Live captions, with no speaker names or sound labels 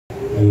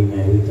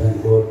Amen. We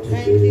thank God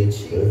today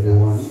for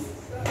everyone.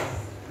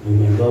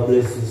 Amen. God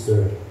bless you,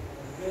 sir.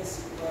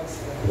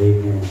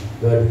 Amen.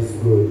 God is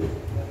good.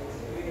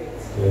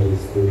 God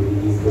is good. We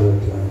give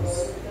God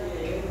thanks.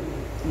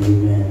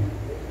 Amen.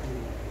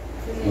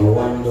 I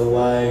wonder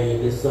why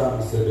the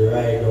song said,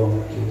 "Ride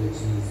on, King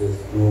Jesus,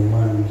 no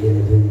man can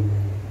even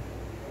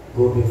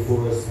go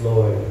before us,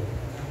 Lord.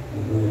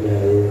 You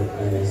thy work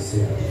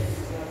thyself."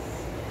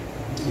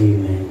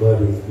 Amen.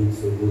 God has been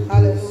so good to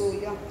us.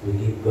 We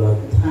give God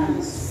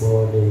thanks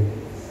for the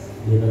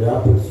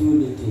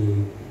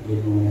opportunity,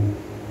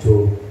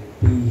 to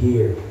be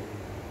here.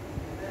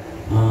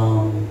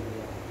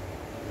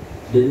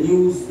 The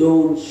news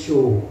don't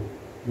show,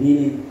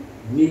 meaning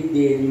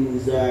midday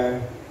news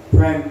or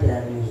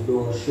primetime news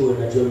don't show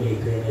in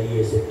Jamaica in a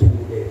year, so 2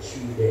 days,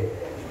 3 days.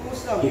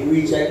 It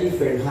reached a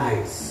different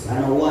heights,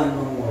 and a 1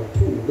 no more,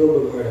 2,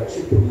 double murder,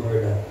 triple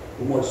murder,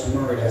 how much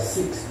murder,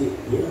 6,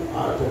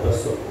 all type of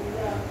stuff.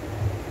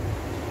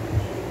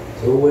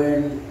 So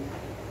when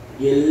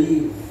you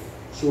live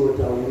short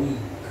a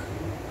week,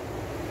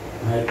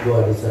 my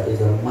God, it's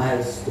a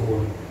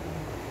milestone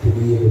to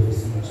be able to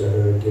see each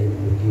other again.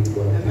 We give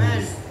God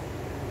thanks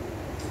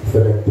for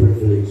that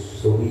privilege.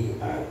 So we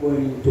are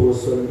going to a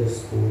Sunday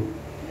school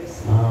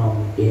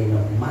in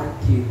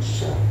Matthew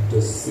chapter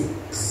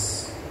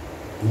 6.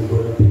 I'm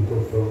going to pick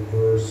up from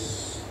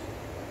verse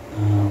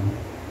 5.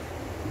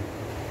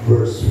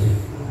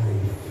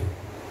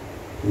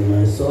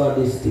 I saw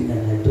this thing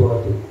and I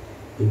thought it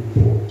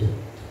important.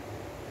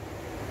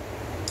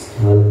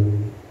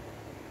 Hallelujah.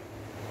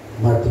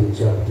 Matthew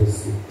chapter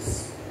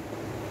 6,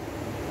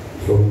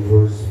 from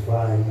verse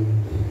 5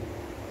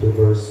 to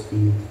verse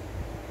 8.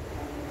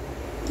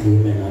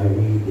 Amen. I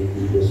read it,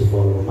 you just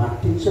follow.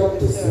 Matthew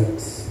chapter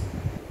 6,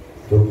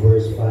 from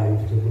verse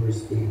 5 to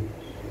verse 8.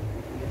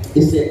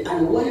 It said,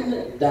 "And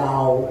when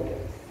thou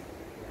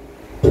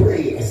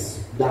prayest,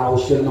 thou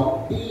shalt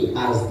not be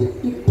as the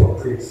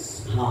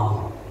hypocrites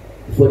are,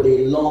 for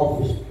they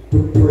love to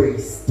pray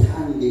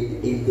standing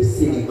in the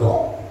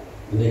synagogue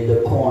and in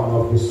the corner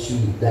of the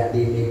street, that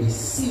they may be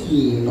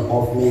seen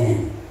of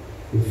men.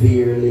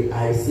 Verily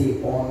I say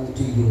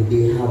unto you,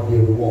 they have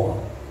their reward.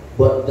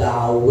 But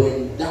thou,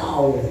 when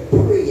thou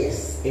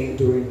prayest,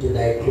 enter into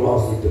thy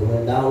closet, and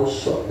when thou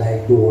shut thy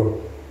door,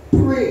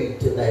 pray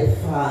to thy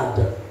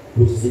Father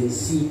which is in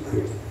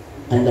secret,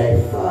 and thy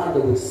Father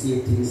which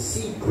sitteth in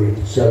secret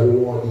shall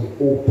reward thee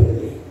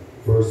openly."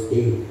 Verse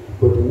 8.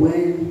 "But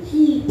when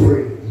he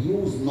pray,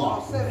 use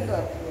not."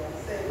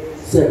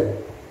 7.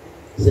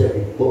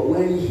 "But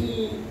when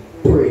he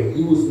pray,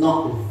 use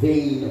not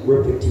vain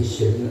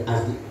repetition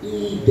as the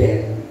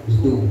heathens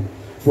do,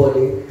 for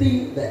they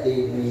think that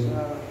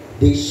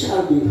they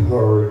shall be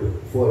heard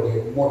for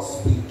their much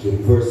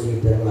speaking." Verse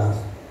 8 and last.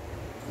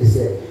 It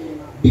said,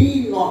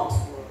 "Be not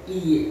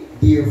ye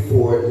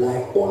therefore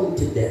like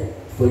unto them,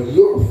 for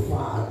your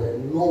Father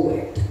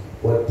knoweth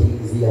what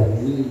things ye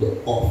have need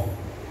of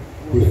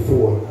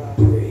before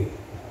you pray."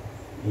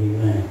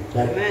 Amen.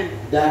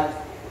 That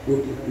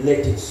would let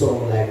it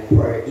sound like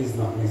prayer is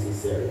not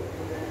necessary.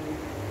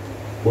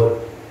 But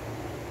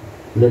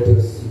let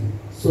us see.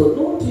 So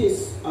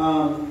notice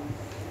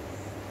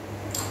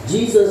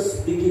Jesus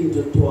begins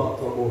to talk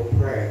about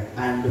prayer,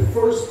 and the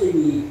first thing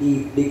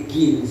he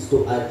begins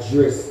to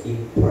address in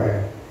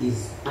prayer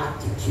is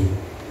attitude.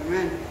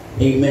 Amen.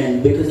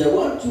 Amen. Because I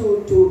want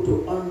you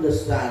to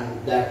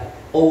understand that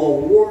our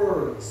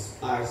words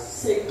are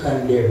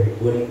secondary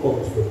when it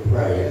comes to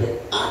prayer. The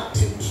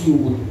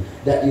attitude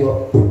that you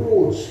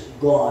approach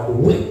God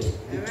with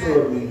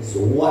determines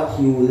what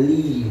you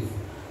leave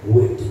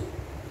with.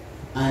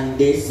 And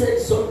they said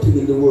something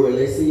in the world.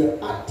 They say your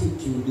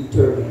attitude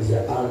determines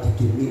your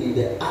altitude, meaning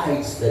the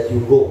heights that you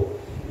go.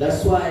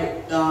 That's why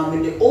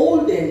in the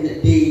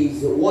olden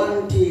days,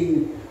 one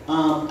thing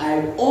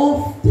I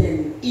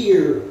often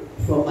hear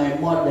from my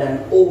mother and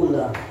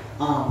older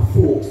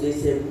folks, they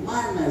say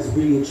manners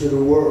bring you to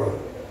the world.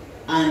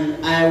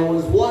 And I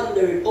was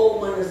wondering,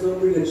 manners don't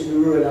bring you to the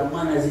world, and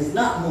manners is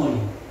not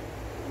money.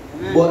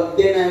 Amen. But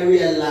then I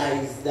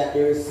realized that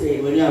they're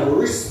saying when you have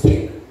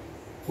respect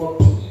for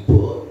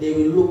people, they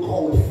will look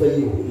out for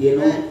you,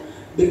 Amen.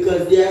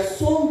 Because there are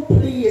some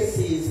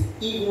places,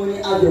 even when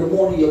you have your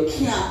money, you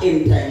can't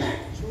enter at night.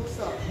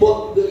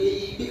 But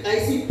I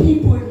see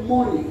people with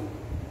money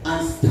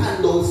and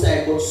stand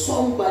outside, but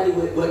somebody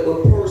with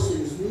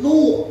persons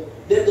know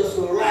they just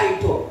go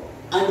right up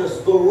and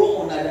just go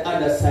around at the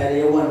other side.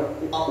 They want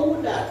all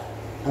that.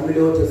 I mean,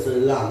 don't just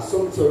allow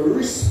some sort of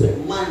respect,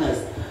 manners.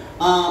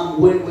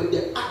 When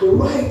the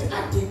right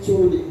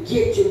attitude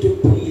get you to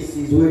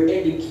places where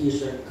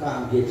education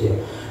can't get you.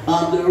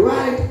 The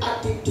right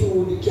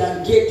attitude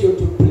can get you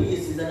to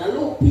places and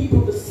allow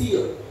people to see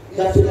you.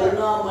 That you can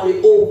normally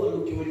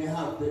overlook you when you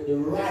have the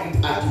right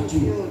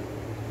attitude.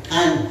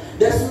 And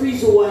that's the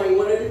reason why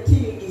one of the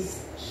things is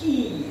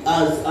key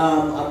as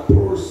a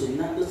person,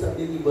 not just a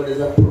believer, but as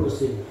a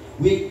person.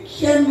 We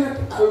cannot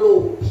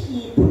allow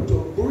people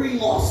to bring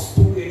us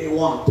to where they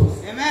want us.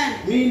 Amen.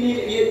 Meaning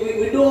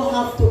we don't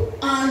have to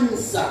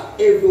answer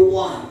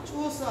everyone.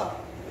 True, sir.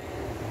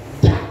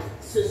 That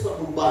say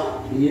something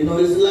bad. You know,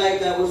 it's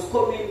like I was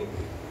coming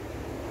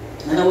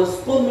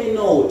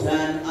out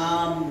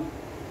and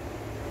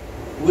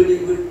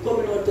with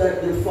coming out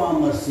at the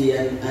pharmacy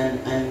and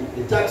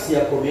the taxi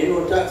are coming, you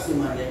know, taxi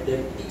man,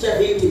 them each are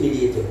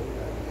intimidated.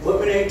 But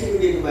when I'm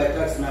intimidated by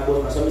taxi man,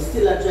 so I'm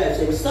still a drive,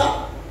 so I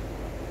stop.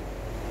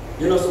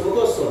 You know, so we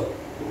go so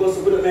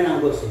put the man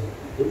and go so.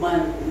 The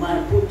man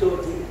put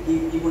out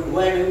the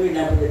wine and win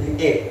and put it in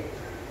the head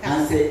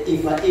and say,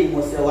 if I eat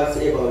must say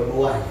whatsoever with my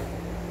wife.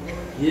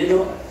 You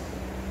know,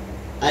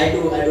 I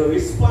don't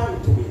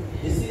respond to it.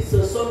 You see,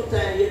 so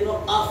sometimes you know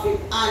have to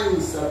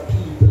answer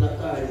people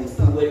according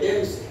to what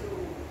them say.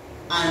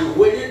 And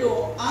when you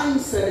don't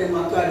answer them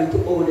according to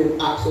how them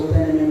act,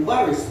 sometimes I'm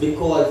embarrassed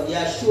because you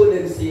are sure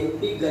them say you're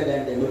bigger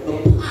than them, but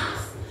not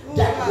past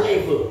that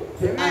level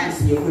to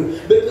answer your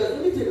question. Because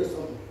let me tell you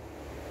something.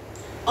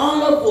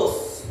 All of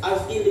us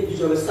as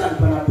individuals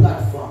stand on a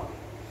platform.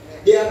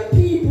 There are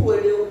people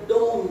where they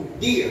don't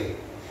dare.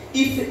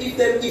 If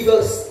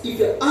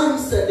you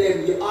answer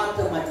them, you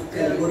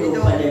automatically go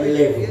down on them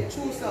level.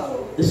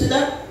 You see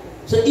that?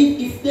 So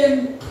if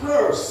them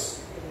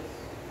curse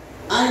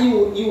and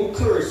you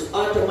curse, you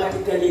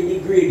automatically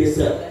degrade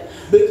yourself.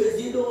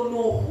 Because you don't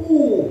know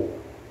who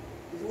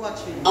is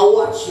watching.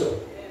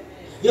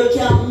 You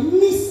can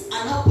miss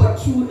an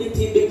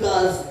opportunity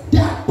because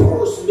that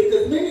person,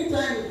 because many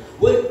times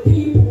when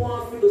people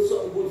want to do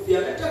something good for you,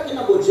 I'm not talking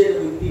about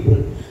genuine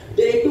people,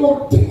 they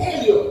don't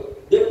tell you.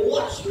 They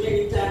watch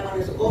many times and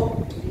they say,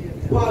 oh,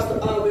 pastor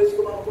always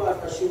come and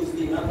pastor shoes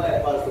me and buy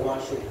a pastor one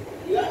shoe.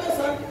 You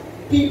understand?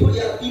 People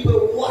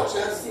watch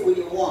and see what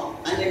you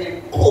want and then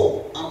they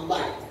come and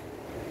buy it.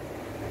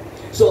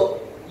 So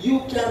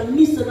you can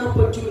miss an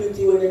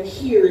opportunity when they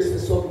hear you say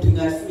something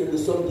and see you do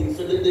something.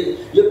 So that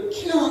you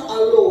can't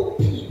allow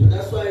people.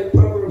 That's why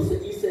Proverbs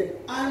said, he said,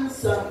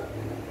 answer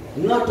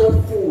not a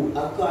fool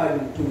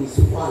according to his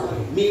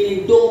folly.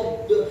 Meaning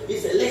he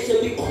said, let you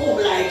become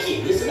like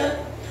him. You see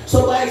that?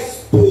 So by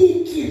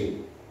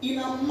speaking in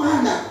a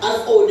manner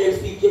as how they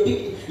speak,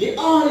 you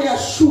only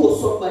show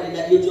somebody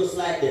that you're just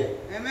like them.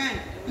 Amen.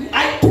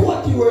 I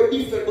thought you were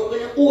different, but when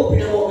you open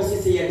them up, you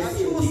say you're the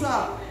same thing.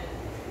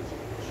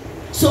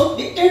 So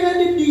the end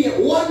of the day,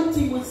 one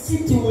thing with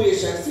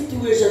situation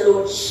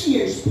don't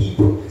change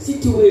people.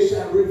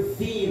 Situation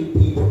reveal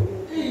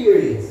people. Here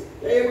it is.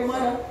 Every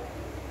mother.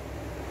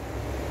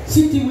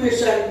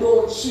 Situation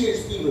don't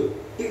change people.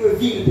 It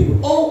reveals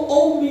people.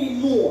 All we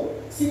know.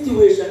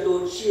 Situation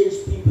don't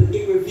change people,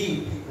 it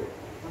reveals people.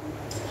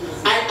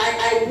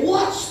 I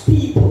watch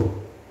people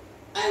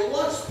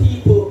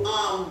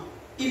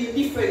in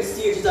different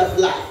stages of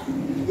life.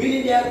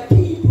 Meaning there are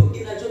people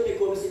in a Jamaica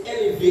who say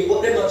elevate,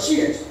 but they not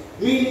change.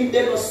 Meaning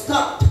they must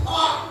stop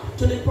talk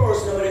to the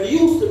person that they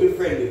used to be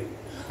friendly.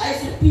 I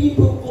see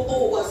people go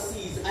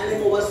overseas and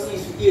them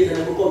overseas for years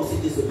and they become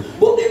citizens.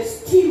 But they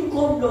still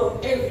come down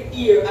every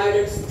year and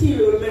they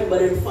still remember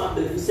their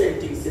family the same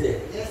things to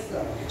them. Yes,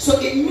 sir. So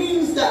it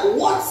means that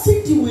what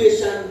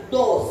situation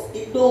does,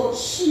 it don't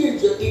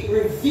change you, it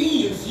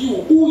reveals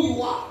you, who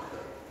you are.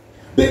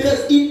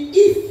 Because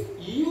if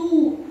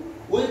you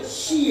will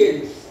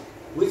change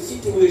with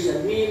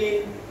situation,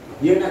 meaning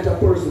you're not a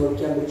person who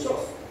can be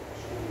trusted.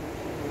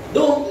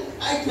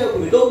 I tell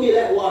you, don't be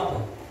like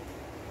water.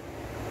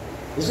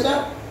 You see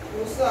that?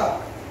 Yes,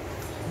 sir.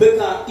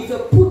 Because if you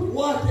put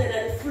water in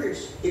the fridge,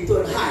 it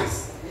turns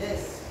ice.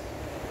 Yes.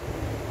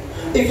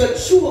 If you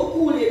chew a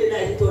Kool-Aid in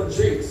it, it turns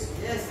drinks.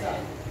 Yes, sir.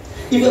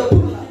 If you put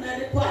it in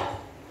the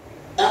pot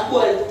and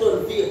boil it, it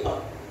turns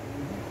vapor.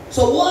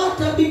 So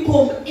water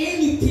become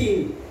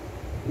anything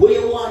where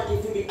you want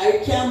it to be.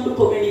 I can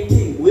become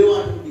anything where you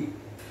want it to be.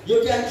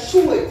 You can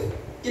chew it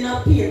in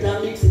a paint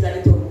and mix it and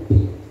it turns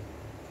paint.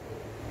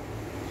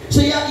 So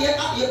you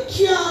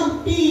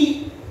can't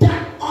be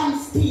that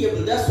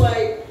unstable. That's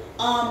why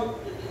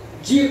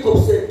Jacob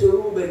said to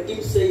Reuben,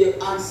 he said, you're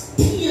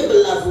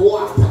unstable as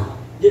water.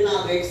 You're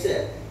not going to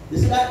excel. You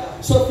see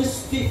that? So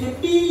if you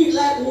be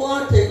like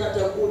water is not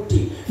a good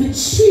thing. If you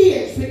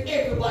change for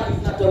everybody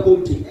is not a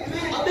good thing.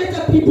 Amen. I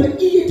better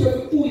people eat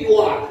of who you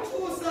are.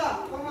 True,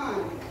 sir. Come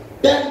on.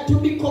 Than to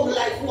become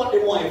like what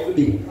they want you to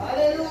be.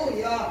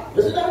 Hallelujah.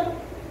 You see that?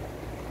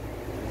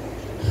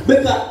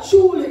 Because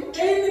truly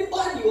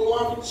anybody who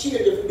wants to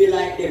change if you be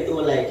like them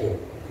don't like you.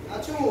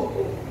 That's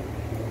true.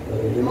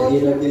 They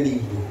don't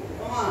believe you.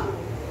 Come on.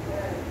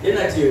 They're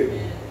not hearing me.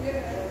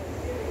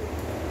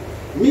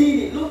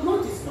 Meaning, look,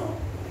 notice now.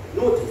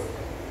 Notice.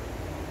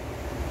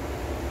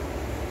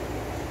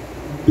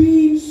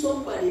 Being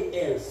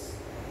somebody else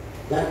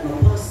that's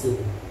not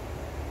possible.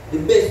 The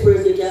best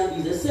person you can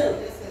be is yourself.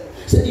 Yes,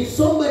 sir. So if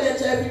somebody tries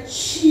to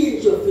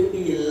change you to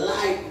be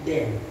like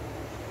them,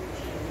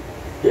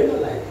 they're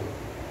not like you.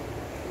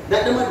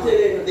 That they might tell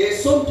you,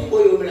 there's something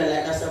about you like,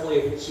 that's how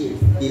you change.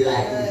 Be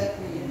like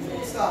me.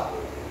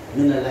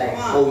 You're not like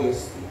how you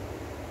speak.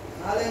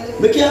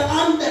 We can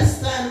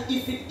understand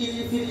if it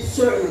is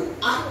certain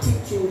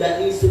attitude that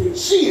needs to be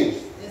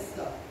changed. Yes,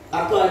 sir.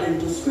 According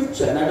to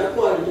scripture, not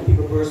according to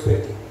people's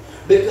perspective.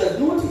 Because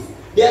notice,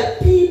 there are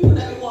people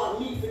that want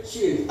me to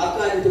change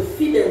according to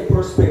freedom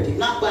perspective,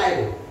 not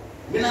Bible.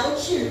 Then I will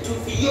change to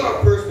for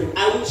your person.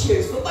 I will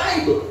change the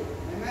Bible.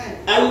 Amen.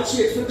 I will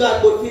change for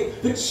God, but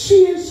the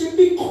change should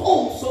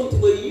become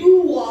something where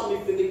you want me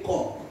to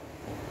become.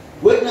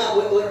 We're not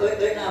going to do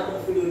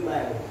the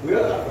Bible.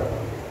 We're not going to.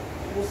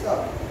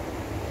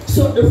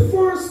 So the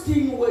first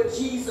thing where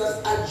Jesus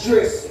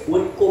addressed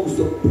when it comes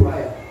to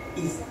prayer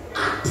is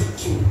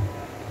attitude.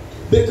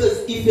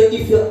 Because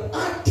if your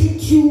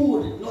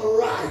attitude not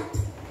right,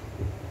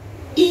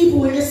 even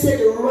when you say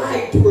the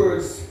right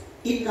words,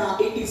 it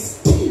is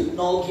still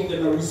not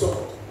giving a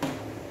result.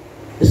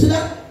 You see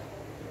that?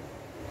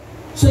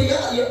 So you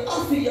have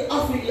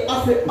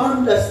to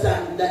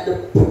understand that the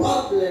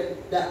problem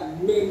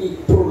that many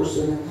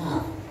persons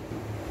have.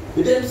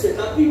 But then say,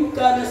 people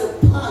come as a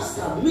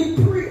pastor, me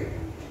pray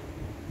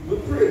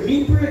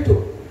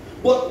too.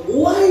 But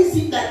why is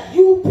it that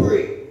you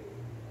pray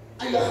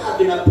and you're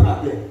having a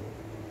problem?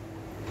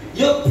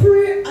 You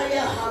pray and you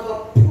have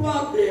a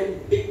problem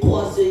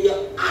because of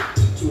your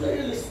attitude. Are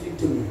you listening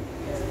to me?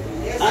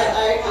 Yes.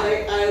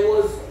 I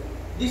was,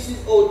 this is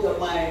out of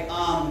my,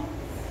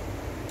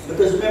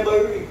 because remember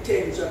I read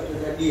 10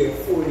 chapters a day,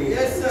 4 days.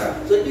 Yes, sir.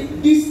 So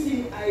this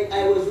thing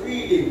I was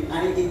reading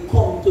and it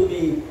come to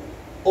me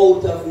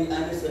out of it,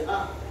 and I said,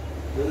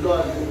 the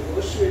Lord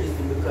will share this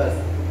thing because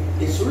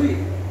it's real.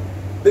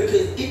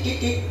 Because if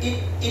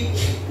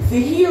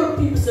you hear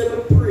people say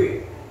we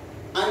pray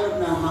and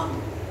nothing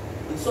happen,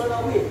 it's on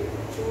our way.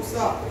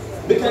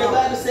 Because the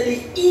Bible said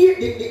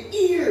the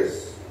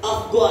ears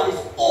of God is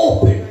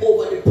open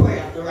over the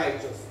prayer of the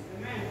righteous.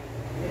 Amen.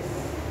 Yes.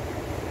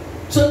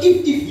 So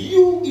if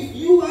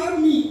you are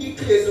me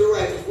declares the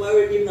righteous, why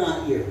are you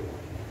not here?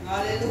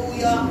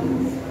 Hallelujah.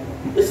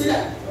 You see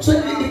that? So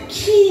the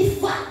key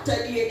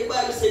factor here, the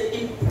Bible said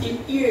in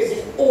ears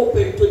is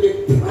open to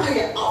the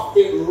prayer of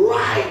the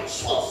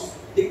righteous.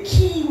 The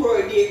key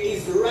word here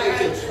is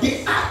righteous.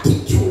 The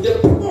attitude, the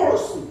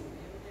person.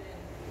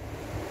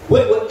 We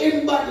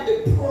embody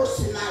the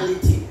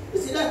personality. You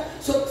see that?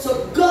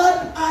 So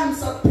God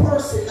answers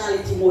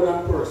personality more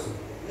than person.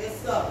 Yes,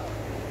 sir.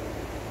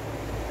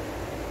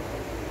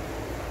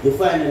 You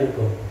finally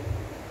go.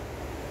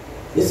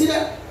 You see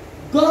that?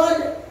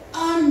 God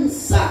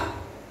answers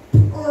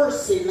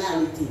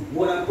personality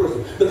more than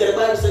person. Because the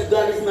Bible says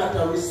God is not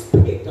a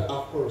respecter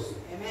of person.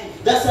 Amen.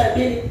 That's why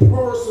many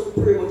person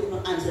pray but you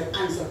don't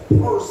answer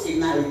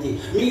personality.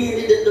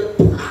 Meaning the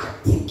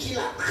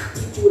particular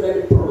attitude of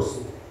the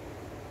person.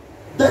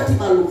 That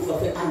is I look for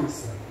the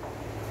answer.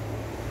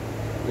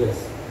 Yes.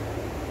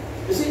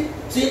 You see?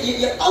 So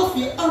you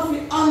have to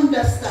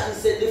understand,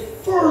 say the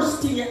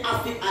first thing you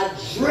have to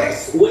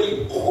address when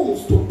it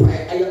comes to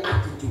prayer is your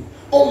attitude.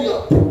 How you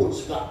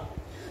approach God.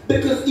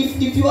 Because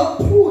if you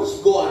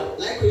approach God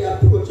like you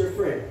approach a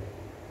friend,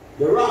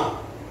 you're wrong.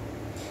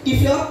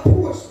 If you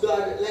approach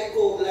God like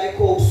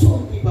how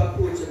some people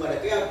approach their mother,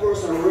 a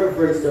person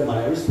reverence their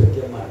mother, respect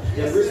their mother,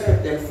 yes,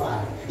 respect their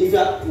father. If you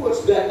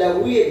approach God that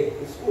way,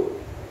 it's good.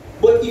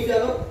 But if you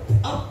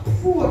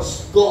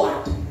approach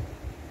God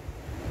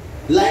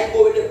like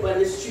going up on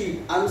the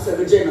street and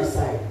say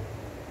genocide,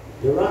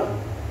 you're wrong.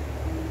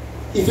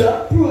 If you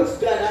approach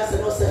God and say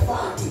no say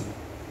party,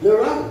 you're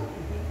wrong.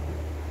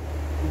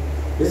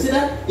 You see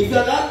that? If you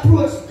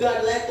approach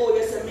God like oh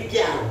you say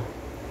Miguel,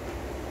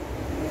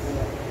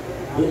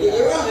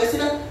 you're wrong. You see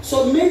that?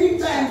 So many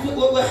times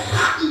what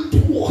happen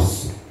to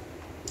us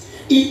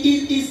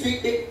is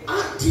the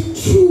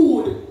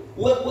attitude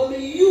what we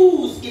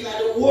use in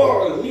the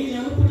world,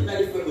 meaning we put it in a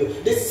different way.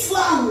 The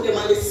slang them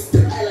and the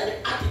style and the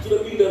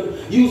attitude we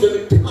don't use when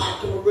we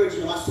talk to the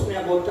virgin or something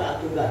about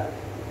talk to God.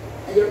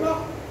 And you're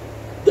wrong.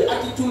 The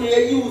attitude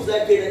you use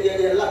like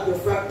you lap your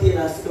fractal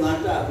and sit down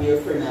and talk with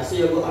your friend and so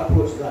you go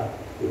approach God.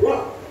 You're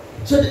wrong.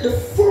 So the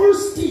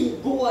first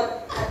thing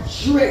God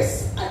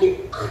addressed are the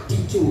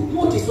attitude.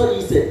 Notice what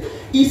he said.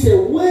 He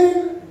said,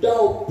 when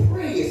thou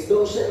prayest,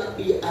 thou shalt not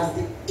be as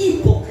the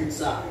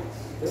hypocrites are.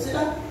 You see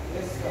that?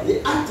 Yes,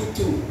 the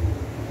attitude.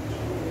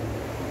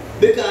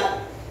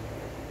 Because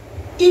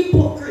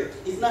hypocrite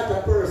is not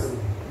a person.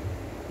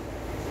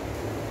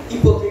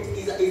 Hypocrite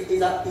is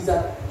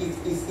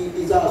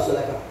also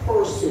like a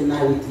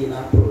personality in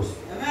a person.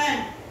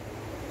 Amen.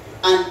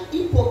 And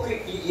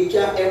hypocrite you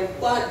can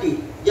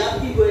embody. There are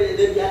people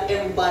that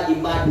can embody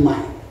bad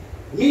mind.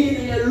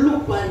 Meaning you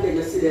look and then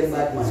you see them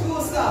bad mind.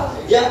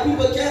 There are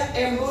people that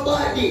can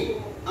embody,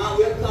 and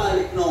we call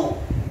it now.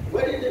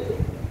 What do you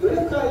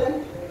call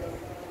them?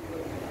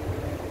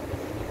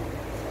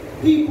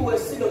 People will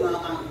sit down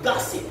and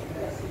gossip.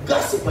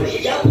 Gossip.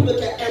 There are people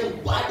that can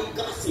embody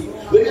gossip.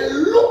 When you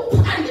look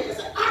and then you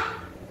say,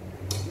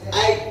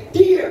 I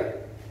dare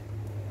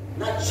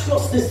not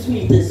trust the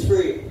sweetest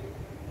friend.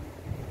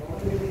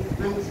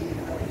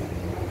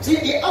 See,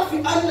 you have to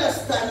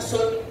understand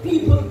certain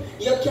people,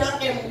 you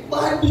can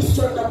embody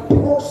certain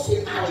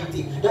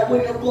personality that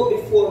when you go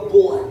before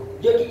God,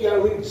 you are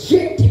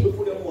rejected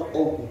before the mouth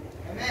open.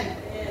 Amen.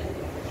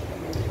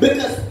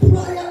 Because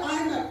prayer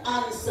are not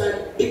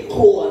answered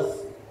because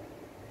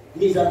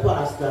he's a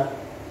pastor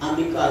and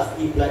because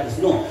people like this.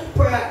 No,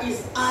 prayer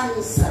is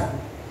answered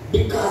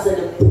because of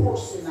the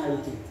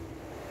personality.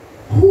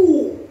 Who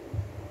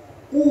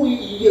who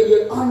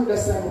you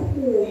understand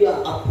who you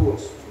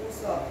approach.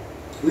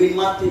 We in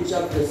Matthew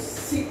chapter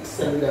 6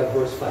 and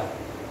verse 5.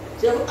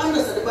 So you have to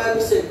understand the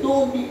Bible says,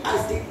 don't be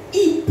as the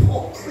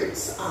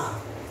hypocrites are.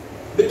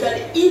 Because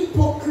the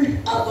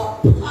hypocrite have a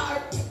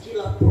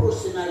particular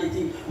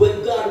personality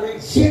when God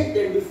rejected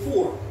them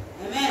before.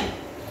 Amen.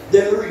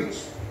 Them reach.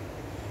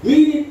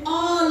 Meaning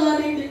all of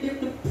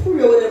the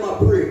prayer when them are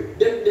pray,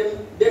 them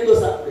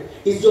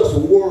it's just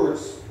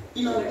words.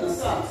 You know, make no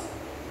sense.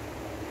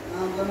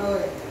 I'm gonna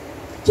wait.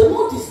 So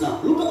notice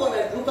now, look at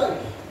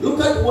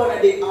one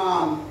of the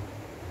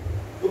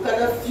look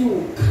at a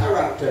few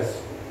characters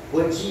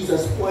what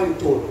Jesus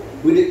pointed out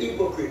with the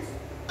hypocrites.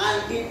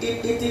 And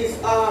it is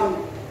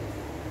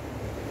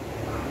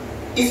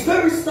it's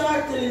very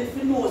startling if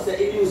you know that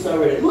it used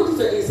already. Notice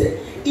what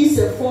he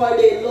said, for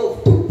they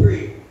love to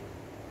pray.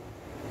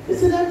 You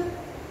see that?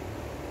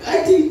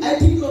 I think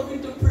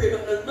loving to pray,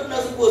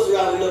 not supposed to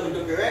have loving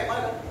to pray, right,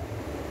 madam?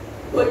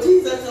 But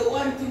Jesus said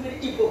one thing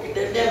with hypocrite,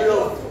 they never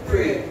love to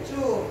pray.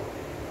 True.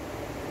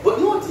 But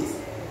notice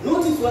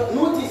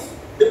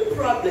the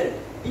problem.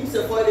 He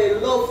said, for they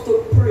love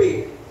to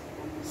pray,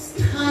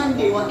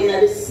 standing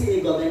in the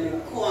synagogue in the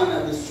corner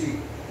of the street.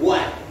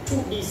 Why? To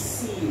be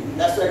seen.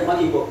 That's why they're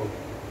hypocrite.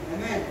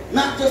 Amen.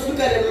 Not just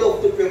because they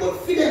love to pray, but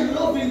for them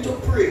loving to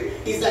pray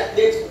is that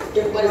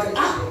everybody's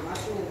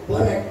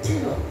but I tell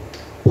you,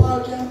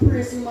 Paul can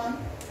praise him, man.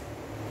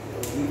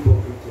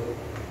 Hypocrite.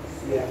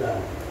 See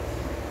that?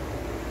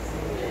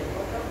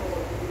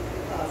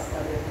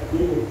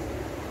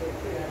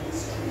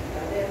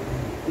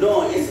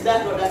 No, it's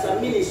that. No, that's a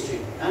ministry.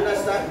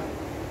 Understand?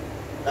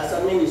 That's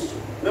a ministry.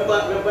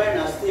 Remember, we're in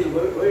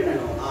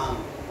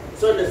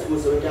Sunday school,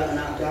 so we can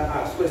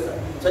ask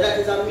questions. So that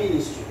is a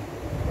ministry.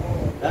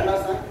 You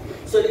understand?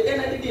 So at the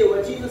end of the day,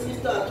 what Jesus is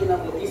talking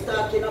about, he's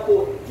talking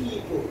about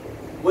people.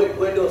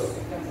 Where those?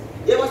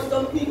 There was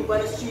some people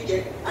on the street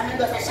and they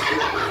just say,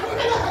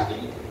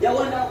 they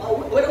wonder,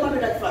 where do you want to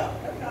do that for?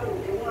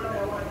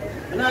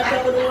 Not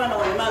talking about the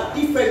one, you have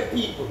different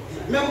people.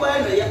 Remember,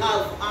 you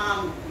have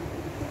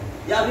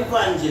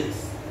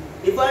evangelists.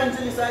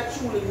 Evangelists are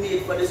truly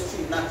made for the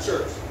street, not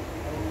church.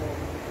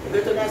 You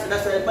better not say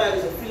that's why the Bible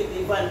says, Philip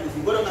the evangelist,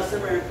 you go down to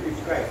Samaria and preach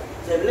Christ.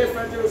 So if you left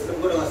from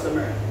Jerusalem, go down to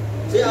Samaria.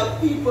 So you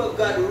have people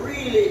God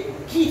really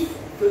give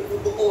to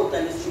go out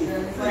on the street,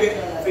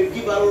 to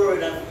give a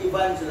word and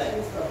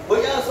evangelize. But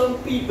you have some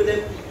people,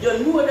 you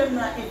know them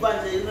not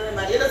evangelize, you know them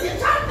not, you don't say,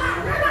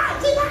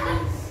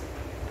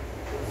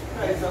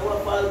 Christ, I want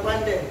to fall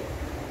upon them.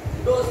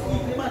 Those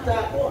people matter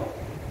about.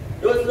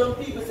 Those some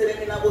people say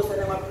them in a bus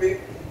and them a pray.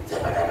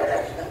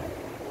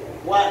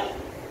 Why?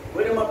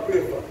 What them a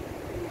pray for?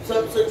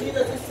 So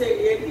Jesus is saying,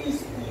 yeah,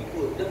 these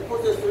people, they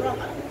possess the wrong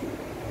attitude.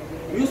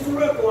 We used to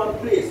work at one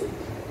place.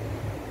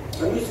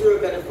 I used to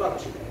work at the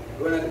factory.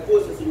 When at the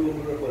processing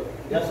room we work.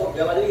 There's a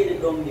lady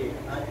down there,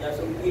 and there's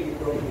some lady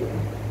down there.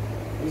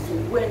 You see,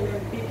 when they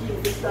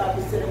begin to start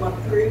to say them a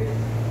pray,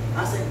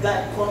 I said,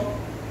 God come.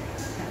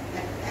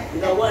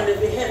 You know, one of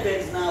the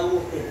heavens now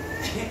open.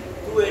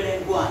 To where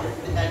they go on.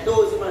 And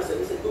those who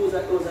say, those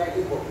are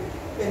hypocrites.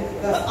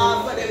 But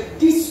after them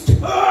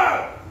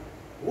disturb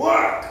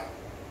work.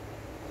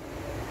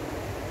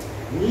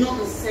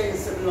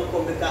 Nonsense will not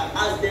come because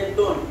as they're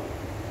done,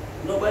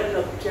 nobody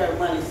no care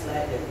malice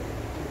like them.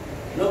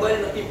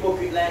 Nobody no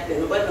hypocrite like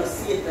them. Nobody no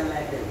Satan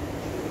like them.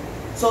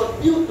 So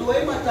the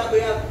way matter we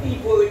have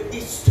people who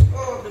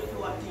disturb the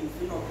flow of things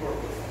for no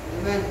purpose.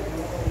 Amen.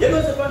 You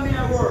know so for me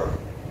I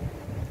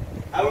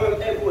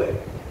work everywhere.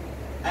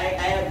 I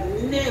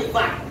have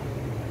never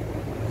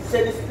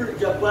said the spirit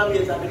job for me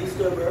as a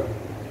disturber.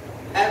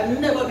 I have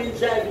never been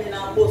driving in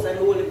a bus and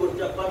the Holy Ghost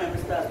job for me and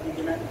start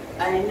speaking.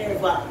 I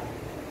never.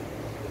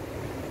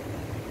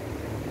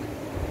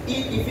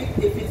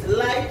 If it's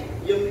light,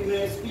 you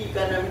may speak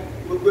and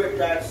we break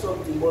or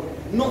something, but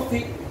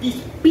nothing, this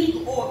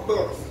big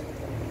outburst.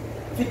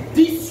 To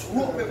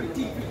disrupt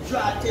everything, to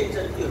draw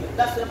attention to you.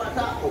 That's what I'm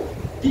talking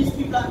about. These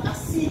people are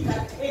seek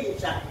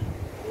attention.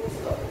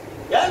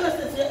 You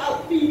understand? So you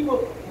have people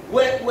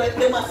where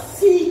they must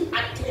seek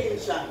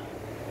attention,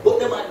 but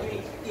they must do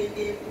it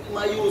in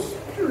use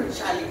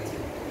spirituality.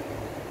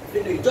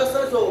 Just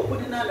as well,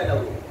 put it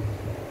another way.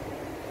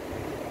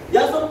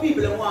 There are some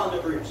people that want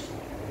to preach,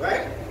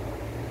 right?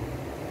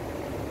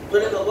 So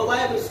they go to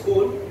Bible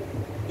school,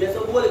 get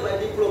some qualified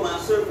diploma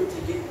and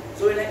certificate.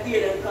 So when I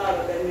hear them call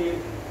out their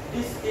name,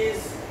 this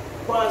is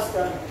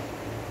Pastor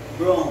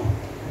Brown.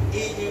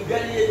 He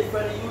graduated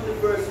from the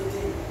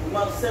university, he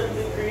have 7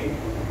 degrees,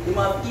 he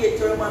have 8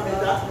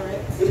 thermometer,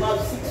 he have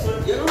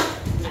 6, you know?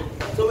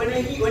 So when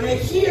I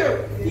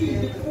hear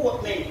the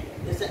deportment,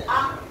 they say,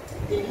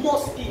 it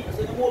must be. I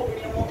say, the more in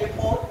your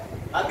mouth,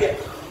 I get,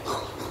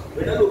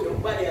 when I look,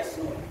 everybody has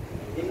snow.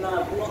 They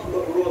not nothing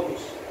but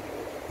rubbish.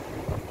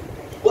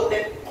 But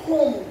they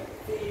come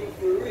to you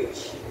to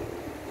reach.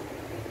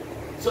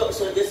 So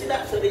you see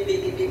that? So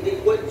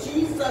what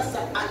Jesus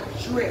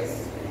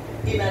addressed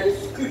in the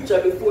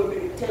scripture before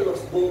we tell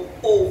us about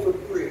how to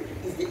pray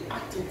is the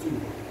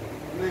attitude.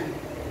 Amen.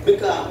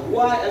 Because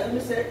why, as we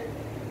said,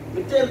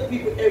 I tell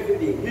people every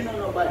day, me no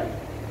nobody.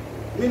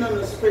 Me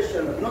no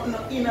special. Not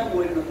in a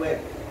way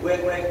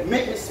where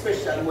make me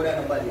special more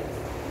than nobody else.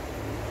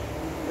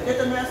 You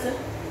get me I say?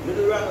 Me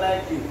do wrong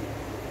like you.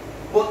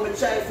 But me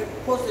try to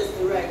possess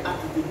the right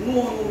attitude. No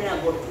one me I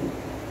go to.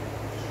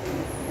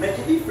 Make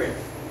a difference.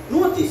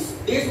 Notice,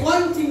 there's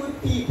one thing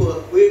with people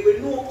where we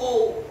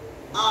know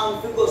how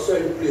to go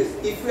certain place.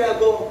 If we are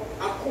going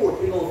a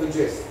court, we know how to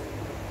dress.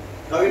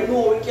 Or we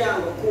know we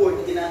can't go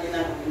court in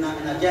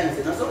a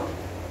Jansen or so.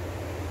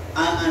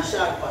 And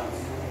short pants.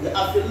 You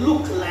have to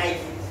look like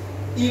it.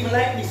 Even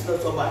like this,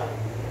 not so bad.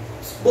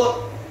 But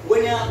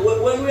when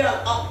we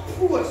are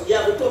approached, you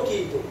have to talk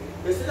into.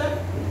 You see that?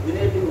 You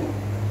need to know.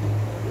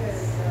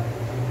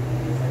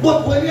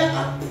 But when we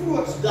are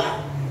approached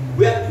God,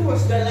 we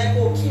approach God like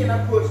how Cain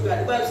approached God.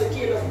 The Bible says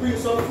Cain just bring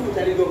some fruit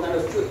and they go and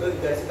just throw it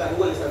out there. So God,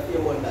 well, it's a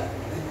fair one that.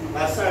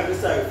 I'm sorry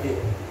for you.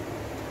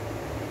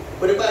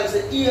 But the Bible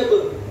says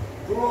Abel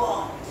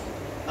brought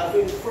I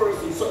think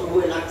first in something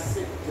well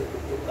accepted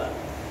to God.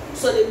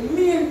 So the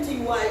main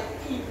thing why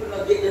people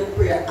not get their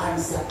prayer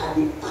answer are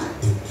the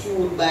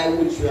attitude by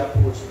which we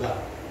approach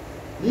God.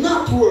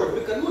 Not word,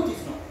 because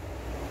notice now.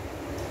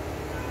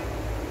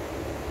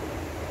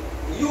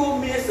 You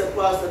may say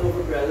pastor no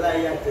prayer, lie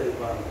and tell you.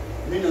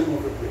 Me don't know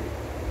how to pray.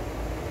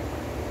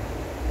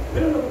 Me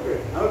don't know how to pray.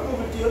 I will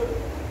prove it to you.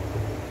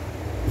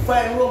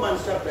 Find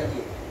Romans chapter 8.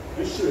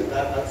 I'm sure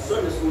at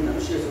Sunday school, I'm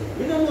sure.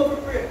 Me don't know how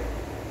to pray.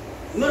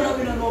 None of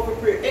you don't know how to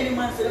pray. Any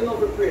man say they know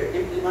how to pray.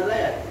 They're a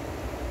liar.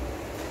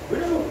 We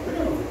don't know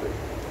how to pray.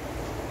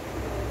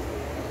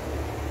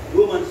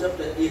 Romans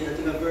chapter 8, I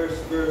think a verse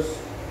 27,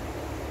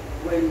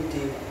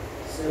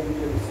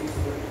 26.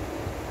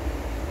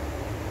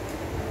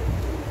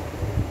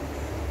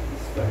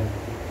 It's fine.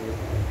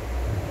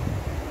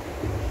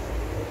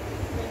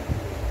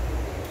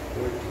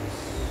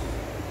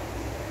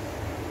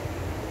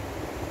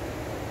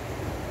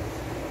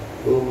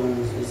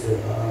 Romans is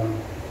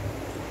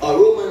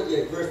Romans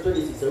 8 verse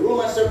 26.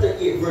 Romans chapter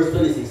 8 verse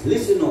 26.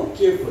 Listen now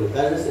carefully.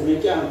 God said, "Me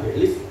can't pray."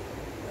 Listen.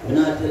 I'm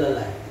not tell a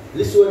lie.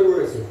 Listen what the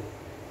word says.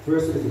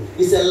 Verse 26.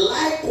 It said,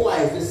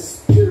 "Likewise the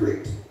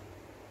Spirit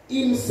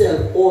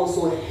Himself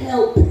also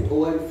helpeth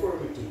our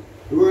infirmity."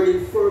 The word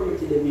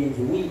infirmity that means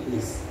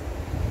weakness.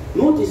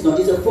 Notice now,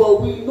 it said, "For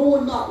we know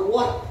not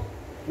what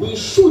we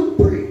should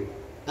pray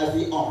as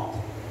we ought,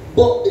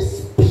 but the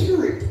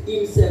Spirit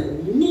Himself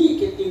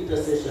maketh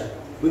intercession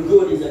with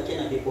groanings that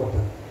cannot be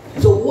uttered."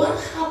 So what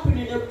happened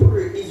in a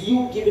prayer is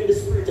you giving the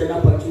Spirit an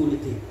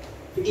opportunity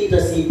to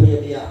intercede for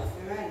your behalf.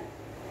 Amen.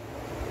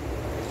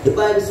 The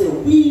Bible says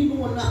we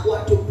know not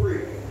what to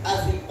pray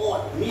as we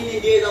ought,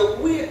 meaning there is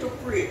a way to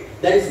pray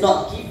that is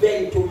not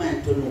given to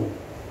man to know.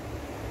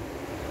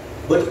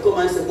 But he comes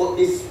and says, but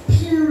the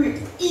Spirit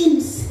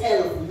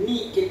Himself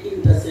maketh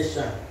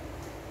intercession.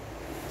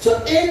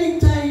 So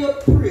anytime you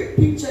pray,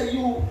 picture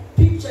you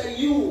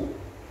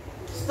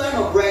stand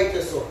up right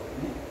yourself.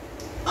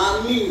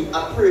 And me,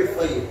 I pray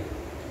for you.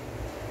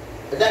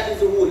 That is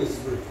the Holy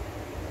Spirit.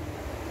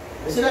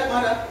 You see that,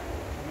 mother?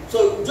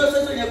 So just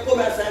as when you come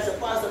and say,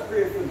 "Pastor,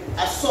 pray for me,"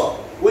 I saw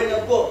when you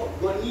go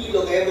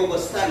kneel down, you go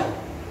stand up.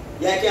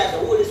 You can say,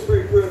 "Holy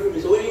Spirit, pray for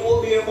me." So when you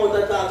open your mouth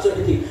and talk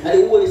certain things,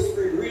 and the Holy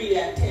Spirit really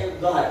tell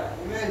God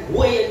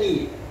what you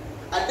need.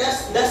 And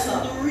that's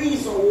not the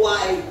reason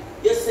why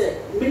you said,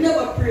 "Me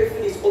never pray for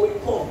this," or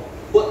it come.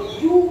 But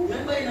you,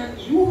 remember,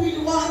 you really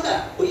want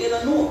that, but you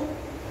don't know.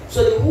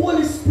 So the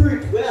Holy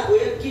Spirit, where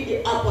you give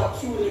the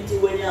opportunity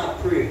when you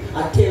pray,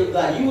 I tell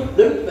God, let me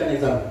give an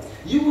example.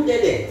 You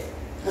did it.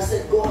 I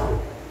said, "God,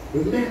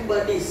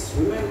 remember this,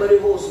 remember the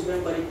house,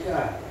 remember the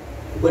car."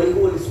 But the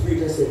Holy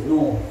Spirit, I said,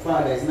 "No,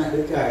 Father, it's not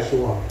the car she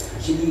wants.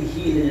 She needs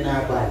healing in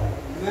her body."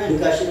 Amen.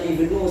 Because she don't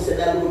even know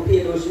that little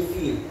pain how she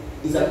feel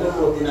is a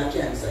knockout in a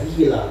cancer.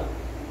 Heal her.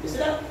 You see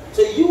that?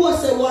 So you will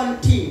say one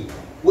thing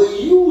when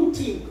you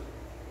think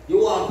you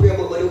want to pray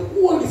about, but the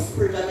Holy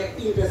Spirit will make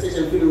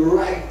intercession for the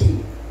right thing.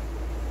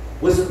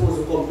 What's supposed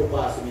to come to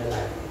pass in your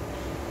life.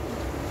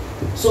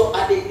 So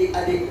at the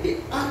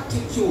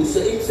attitude,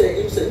 so him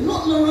said,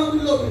 not wrong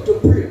with loving to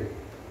pray.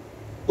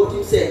 But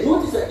he said,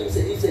 notice that he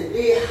said,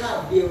 they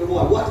have their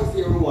reward. What is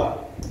their reward?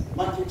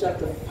 Matthew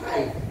chapter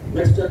 5,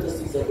 Matthew chapter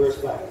 6 and verse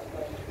 5.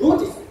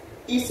 Notice,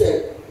 he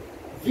said,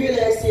 "Verily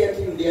I say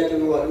unto you, they are the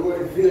reward." The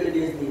word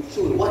verily is the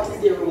truth. What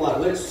is their reward?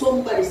 When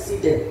somebody see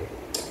them,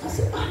 I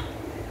said,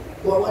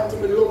 "Well, I want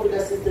him to love with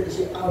that sister,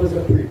 she always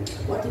a pray.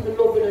 I want him to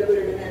love with that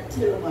brother, then I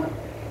tell him, man.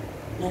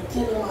 Now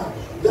tell him, man,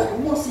 God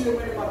must hear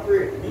when I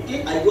pray. You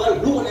think I do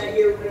alone and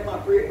hear when I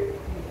pray?"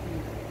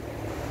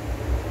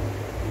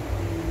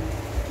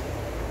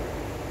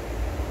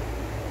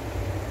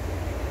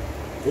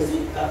 You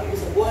see, people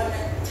say, "Boy,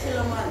 man,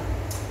 tell him, man.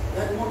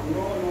 God must,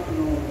 no.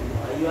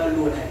 Are you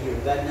alone and hear?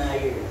 God not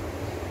hear.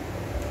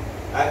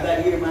 I God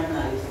hear, man,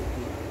 not listen to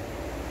you."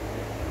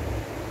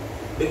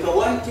 Because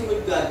one thing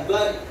with God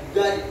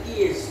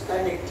is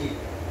connected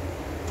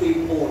to his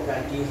mouth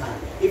and to his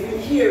hand. If you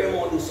hear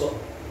him, do something.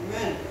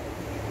 Amen.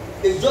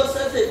 It's just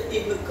as if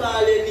me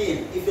call your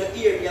name, if you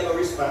hear me, you're going to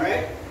respond,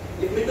 right?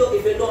 If you don't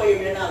hear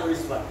me, you're not going to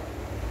respond.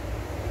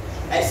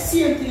 I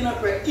see anything in a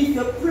prayer. If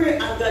you pray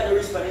and God don't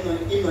respond,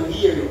 He will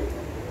hear you.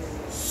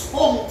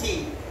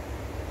 Something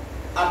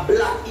a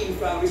block in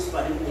from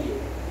responding to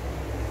you.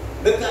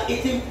 Because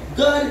it is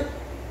God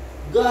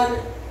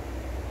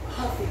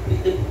have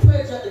it, the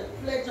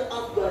pleasure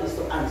of God is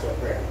to answer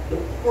prayer. The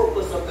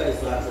purpose of God is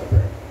to answer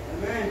prayer.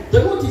 Amen. The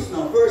notice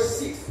now, verse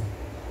 6.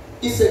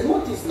 He said,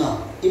 notice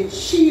now, it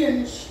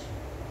changed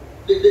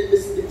the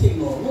thing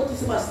now.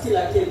 Notice him still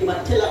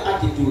tell an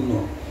attitude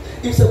now.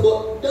 It's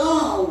about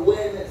thou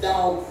when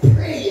thou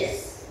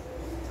prayest,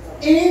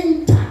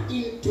 enter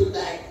into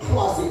thy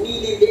closet,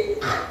 meaning the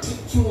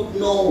attitude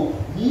now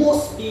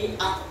must be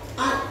an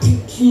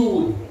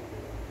attitude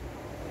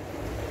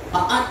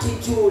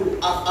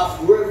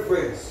of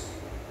reverence,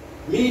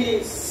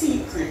 meaning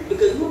secret.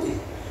 Because notice,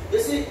 you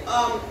see,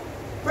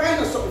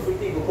 prayer is something for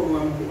people come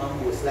around and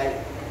boast. Like,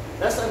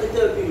 that's what I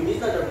tell people, it's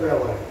not a prayer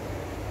word.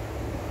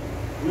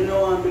 You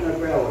know I'm doing a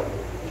prayer word.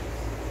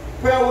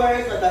 Prayer word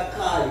is not a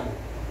calling.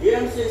 You know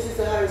what I'm saying,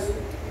 Sister Harrison?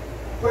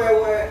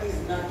 Prayer word is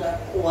not a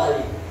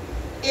calling.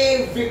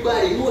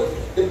 Everybody,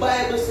 notice, the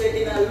Bible said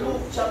in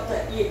Luke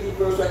chapter 18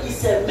 verse 1, it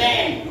said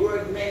man. The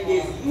word man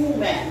is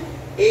human.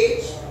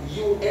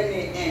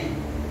 Human.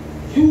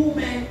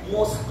 Human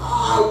must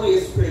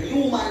always pray.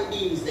 Human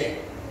beings then.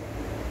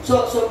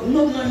 So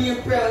no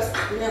name prayers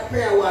act me a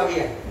prayer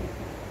warrior.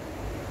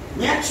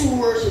 Me a true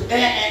worship.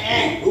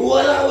 All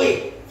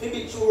away. To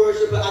be true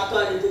worshiper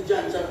according to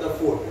John chapter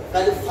 4.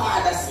 That the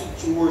Father seek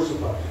true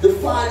worshiper. The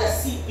Father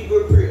seek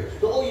people pray.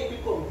 So how you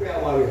become prayer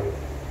warrior?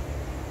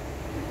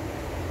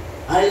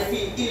 I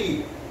feel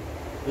ill.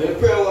 When the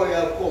prayer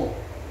warrior come.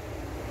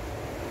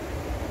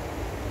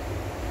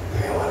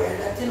 Prayer warrior,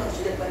 that you know,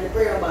 she depend on the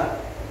prayer bar.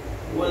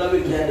 Well,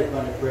 we can't depend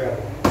on the prayer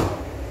bar.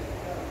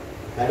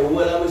 And the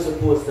whole we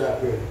supposed to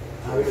pray.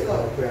 And we depend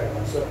on the prayer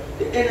bar. So, at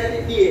the end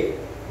of the day,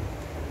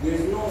 there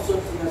is no such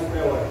thing as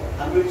prayer warrior.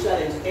 I'm going to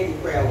challenge any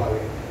prayer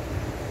warrior.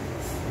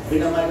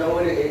 No matter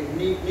what it is,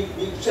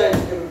 we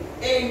challenge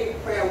any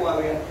prayer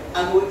warrior,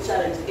 and we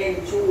challenge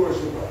any true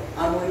worshiper.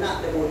 And we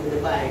knock them out to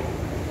the Bible.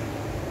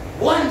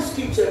 One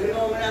scripture, you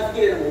know, when I've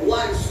given them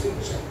one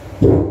scripture.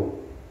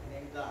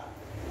 Thank God.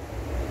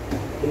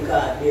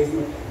 Because there's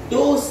no,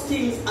 those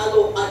things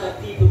allow other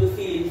people to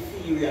feel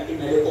inferior in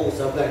the house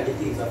of God and the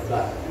things of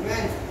God.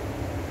 Amen.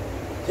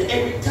 So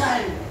every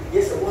time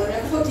you say, well,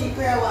 I'm not a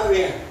prayer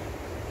warrior.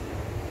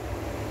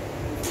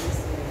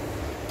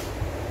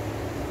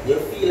 You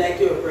feel like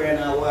you're praying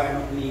and war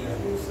not me.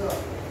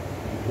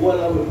 All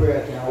of the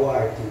prayer can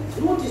war things.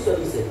 Notice what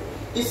he said.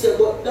 He said,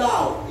 but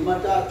thou, he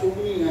might talk to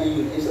me and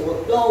you. He said,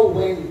 but thou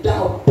when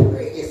thou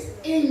prayest,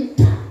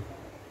 enter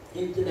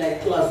into thy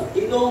closet.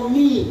 It don't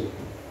mean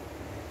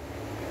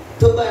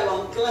to buy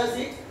one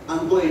closet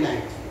and go in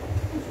night.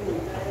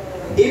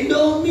 It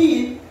don't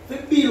mean to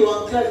build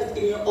one closet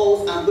in your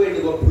house and go in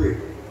to go pray.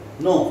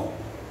 No.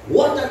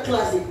 What a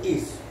closet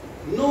is.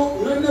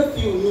 No, none of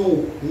you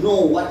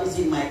know what is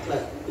in my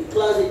closet. The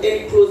closet,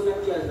 any clothes in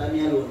the closet that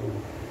me alone know.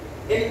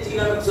 Anything in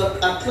a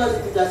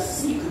closet is a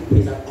secret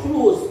place, a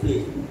closed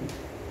place,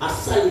 a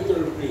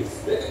solitary place.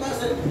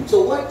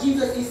 So what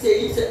Jesus is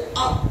saying, he said,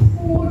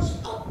 approach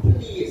a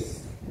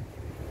place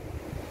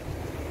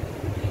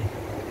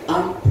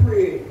and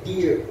pray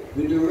there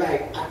with the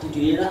right attitude.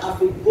 You don't have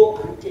to go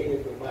and tell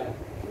everybody.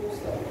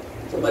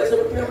 Somebody said,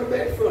 prepare my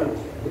bed front,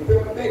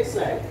 prepare my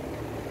bedside.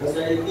 That's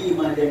why the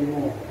demon them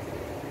know.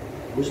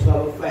 Which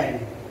probably find.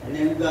 And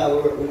then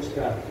God work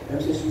witchcraft.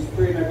 And so she's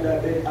praying at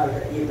her bed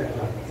at 8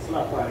 o'clock.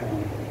 Slap her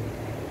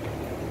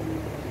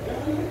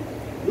now.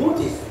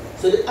 Notice.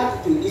 So the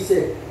attitude, he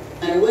said,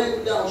 and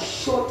when thou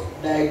shut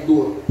thy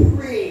door,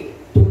 pray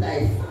to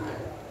thy Father,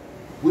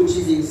 which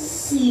is in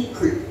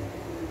secret.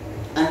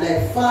 And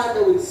thy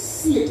Father will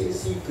see it in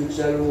secret,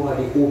 shall reward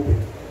it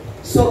open.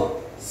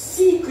 So,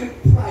 secret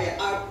prayer,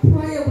 or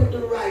prayer with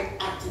the right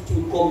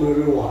attitude, come with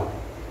reward.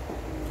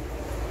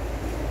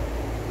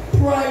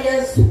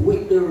 Prayers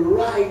with the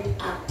right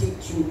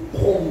attitude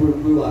come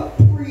with reward.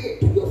 Pray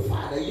to your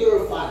Father,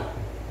 your Father.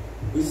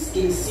 It's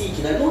in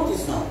secret. And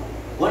notice now,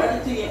 one of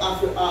the things you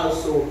have to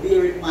also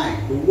bear in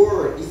mind, the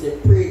word is a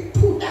pray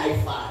to thy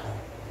Father.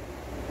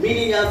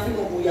 Meaning you have to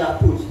know who you are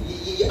put.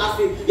 You have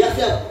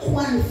to have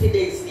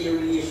confidence in your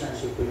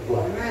relationship with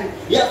God. Amen.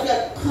 You have to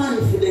have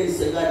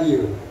confidence in God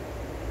here.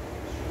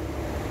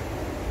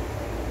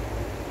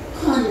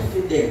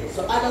 Confidence.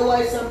 So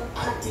otherwise some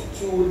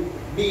attitude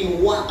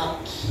being a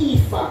key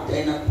factor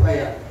in a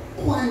prayer.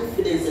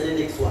 Confidence in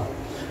the next one.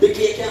 Because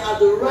you can have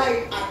the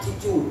right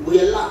attitude, but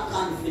you lack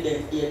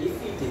confidence, you're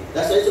defeated.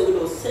 That's why I say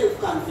without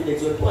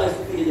self-confidence, you're twice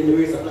defeated in the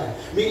race of life.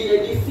 Meaning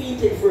you're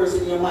defeated first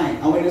in your mind,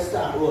 and when you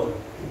start running,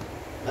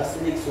 that's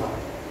the next one.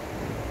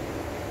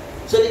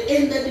 So at the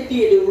end of the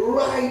day, the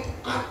right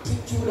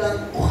attitude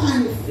and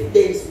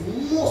confidence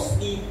must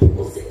be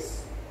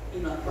possessed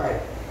in a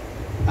prayer.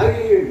 Are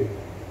you hearing me?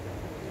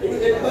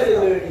 Is everybody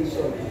learning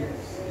something?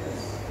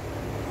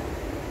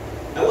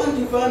 I want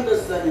you to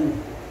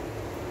understand,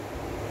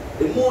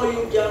 the more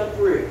you can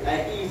pray,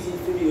 it's easy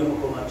for me when I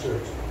come to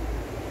church.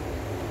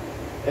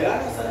 You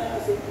understand what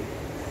I'm saying?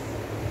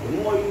 the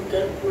more you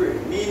can pray.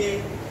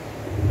 Meaning,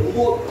 the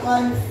more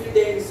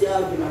confidence you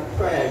have in a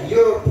prayer,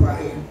 your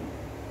prayer,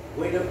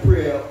 when you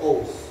pray a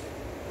house,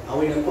 and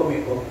when you come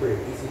in and pray,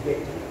 it's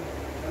effective.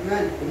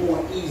 Amen. The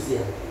more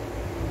easier.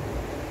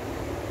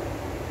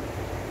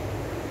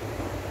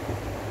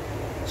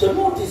 So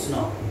notice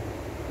now.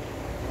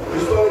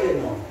 It's already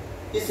now.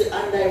 He said,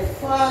 and thy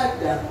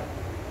Father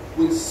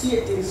with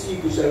Satan's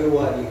secret shall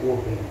reward thee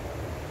open.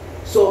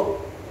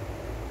 So,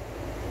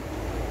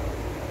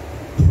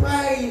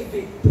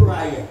 private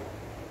prayer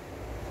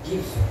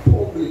gives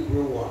public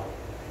reward.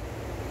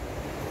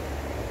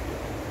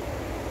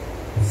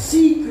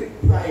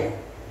 Secret prayer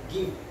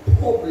gives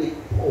public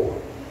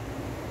power.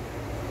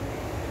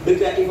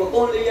 Because if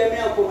only you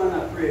may come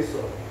and pray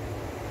so,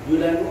 you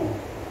don't know.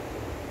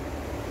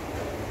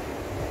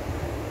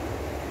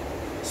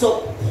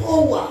 So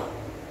power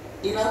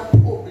in a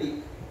public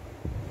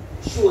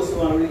shows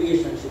our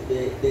relationship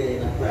there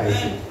in a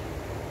private.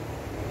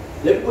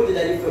 Let me put it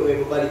a different way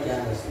everybody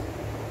can understand.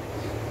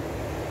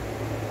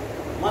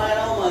 Man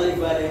and woman live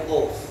by their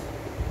house.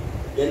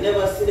 You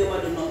never see them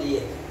and do nothing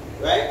yet.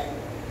 Right?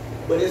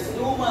 But you see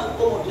the woman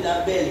come up to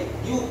that belly.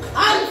 You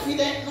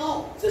confident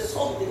now that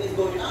something is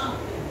going on.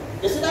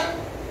 You see that?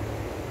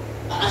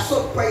 I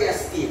saw prayer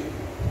state.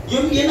 You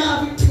don't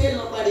have to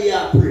tell nobody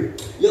you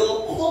pray. You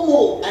come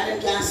out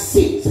and they can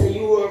see so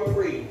you are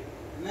praying.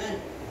 Amen.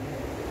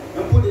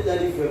 And put it a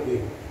different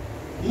way.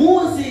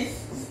 Moses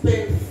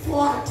spent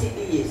 40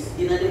 days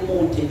in the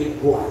mountain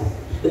with God.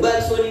 The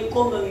Bible says when he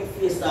come and his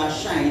face start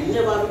shining, he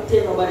never have to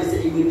tell nobody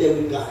that he will be there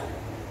with God.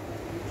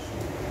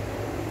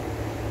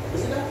 You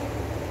see that?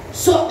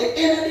 So at the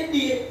end of the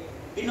day,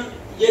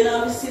 you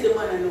never see the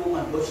man and the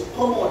woman, but you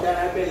come out and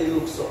her belly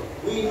looks up.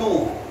 We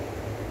know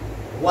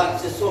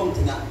what's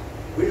something happening.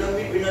 We don't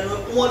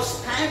know much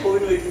time, but we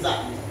know it is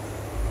happening.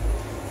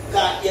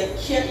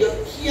 Because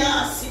you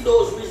can't see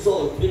those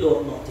results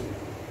without nothing.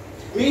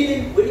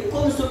 Meaning, when it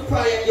comes to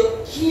prayer,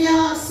 you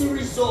can't see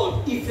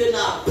results if you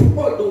not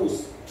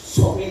produce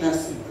something in a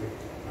secret.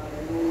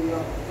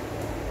 Hallelujah.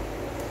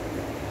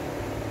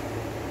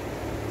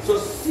 So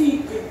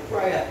secret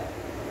prayer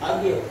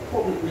and the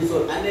public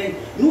result. And then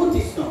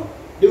notice now,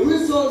 the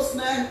results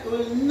now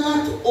will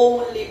not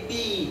only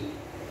be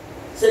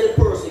so the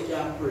person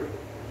can pray.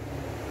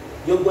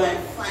 You're going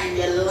to find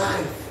your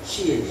life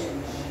change.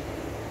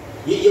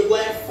 You're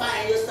going to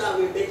find yourself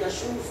with better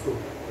shoes too.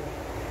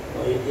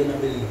 No, you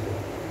don't believe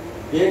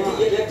it.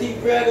 You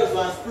think prayer goes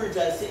one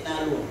spiritual sitting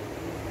alone.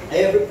 I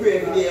ever pray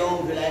every day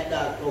hungry like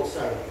that. Oh,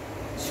 sorry.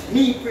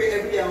 Me pray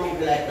every day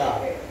hungry like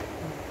that.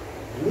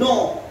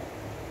 No.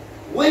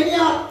 When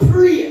you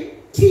pray,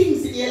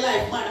 things in your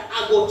life, man,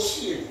 are going to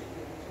change.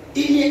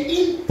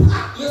 It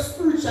impact your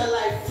spiritual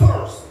life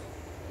first.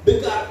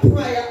 Because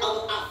prayer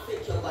will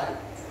affect your body.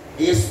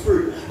 Your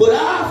spirit. But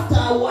after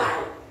a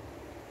while,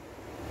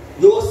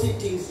 you will see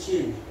things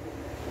change.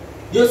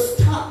 You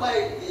start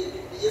by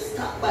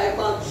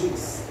bad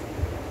juice.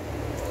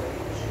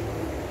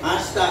 And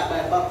start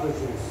by bottle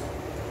juice.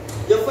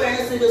 You find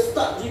yourself you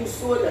stop drinking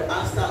soda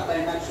and start by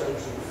natural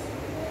juice.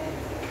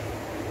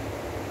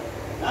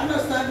 You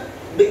understand?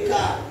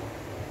 Because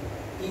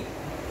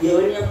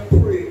when you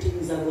pray,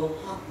 things are going to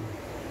happen.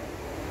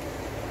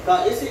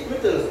 Because you see, let me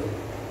tell you something.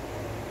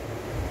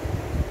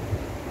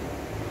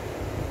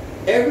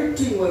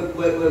 Everything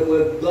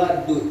what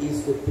God do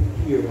is to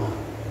prepare man.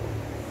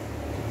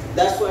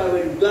 That's why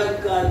when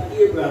God called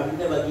Abraham, he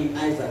never gave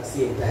Isaac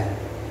same time.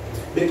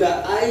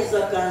 Because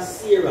Isaac and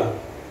Sarah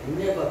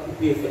never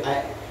prepare for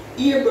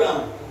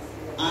Abraham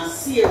and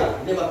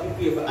Sarah never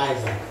prepare for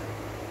Isaac.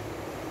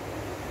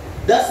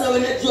 That's why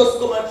when they just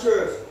come to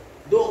church,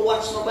 don't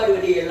watch nobody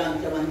when they are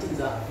long time and things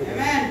happen.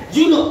 Amen.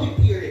 You not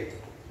prepare it.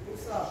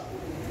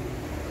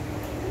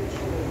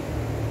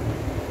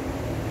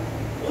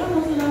 You know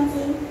what I'm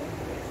saying?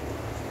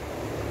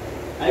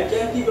 I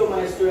can't give you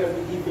my story if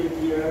you give it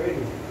here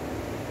already.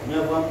 I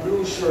have a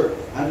blue shirt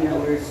and I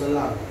wear it so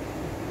long.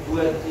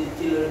 Well,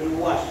 till you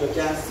wash, you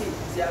can see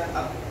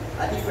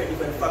a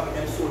different fabric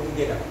them sew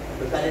together.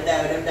 Because the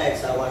dye them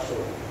dyes are washed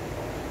out.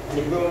 And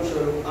the brown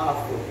shirt look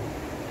awful.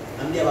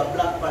 And they have a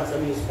black pants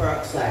and use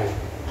peroxide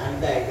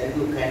and dye that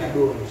look kind of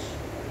brownish.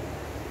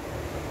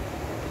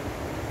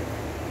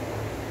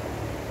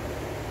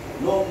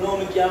 No,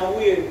 me can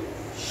wear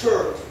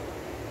shirt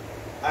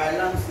or a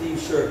long sleeve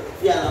shirt.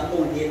 If you have a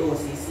month, you don't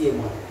see the same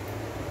one.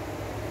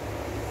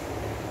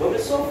 But we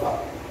suffer.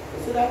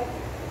 You see that?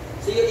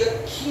 So you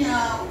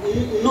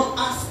can't, no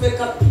aspect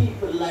of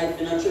people's life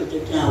in a church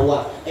you can't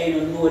watch and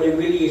you know the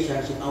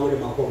relationship and where they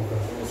come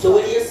from. So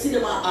when you see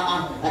them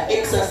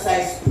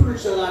exercise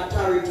spiritual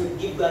authority,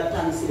 give God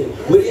thanks to them.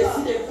 When you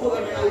see them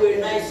coming and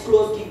wear nice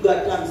clothes, give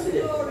God thanks to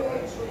them.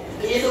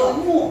 You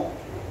don't know.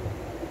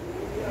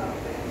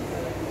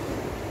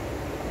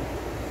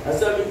 I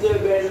saw me tell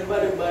guys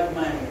about the bad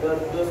mind,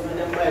 but just when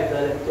them bite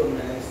all them tongue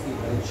and them sleep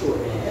and show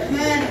them.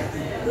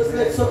 Amen. Just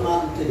let something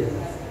happen to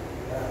them.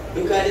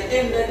 Because at the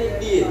end of the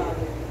day,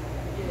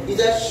 it's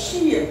a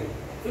shame.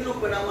 If you look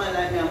at a man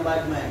like me and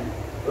bad mind,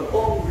 we're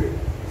hungry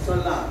so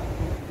long.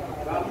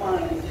 Our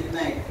man is the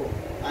night come.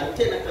 at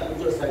 10 o'clock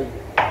we just had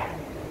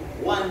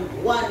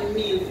one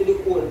meal for the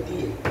whole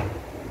day.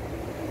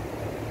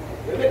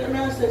 You better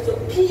not say so.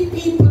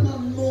 People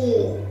don't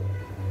know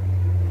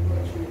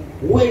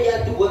where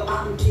you do what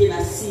happened to you in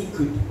a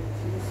secret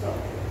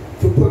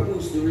to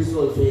produce the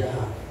results that you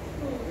have.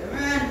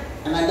 Amen.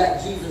 And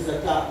that Jesus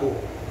has talked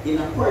about in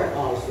a prayer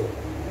also.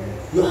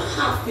 You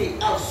have to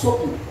have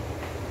something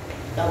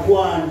that go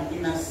on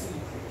in a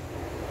secret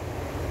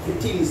for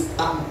things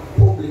happen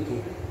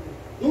publicly.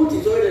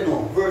 Notice already now,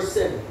 verse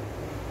 7.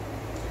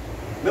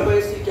 Remember,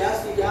 you can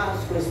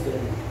ask question.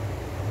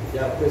 If you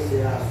have a question,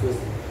 you ask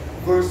question.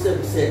 Verse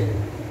 7 said,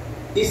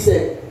 he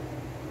said,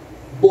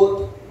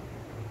 but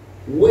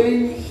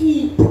when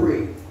he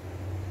prayed,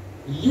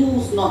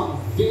 use not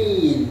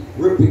vain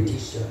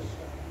repetition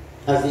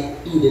as he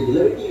did.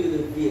 Let me give you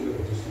the vain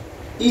repetition.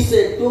 He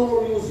said,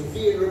 don't use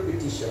vain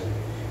repetition.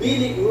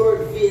 Meaning the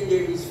word vain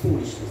there is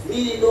foolishness.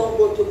 Meaning don't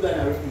go to God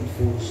and repeat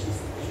foolishness.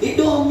 It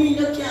don't mean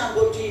you can't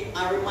go to him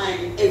and remind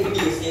him every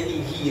day say you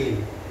need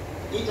healing.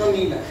 It don't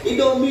mean that. It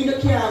don't mean you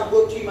can't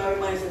go to him and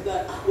remind him,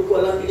 God, look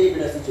how long you in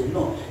that situation.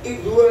 No.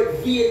 If the word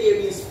vain there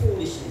means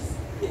foolishness.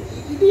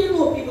 You didn't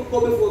know people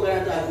come before God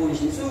and talk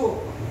foolishness.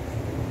 So,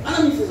 and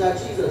I mean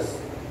says Jesus.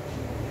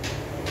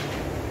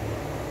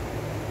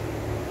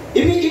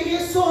 If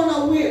your son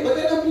away, but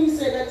then he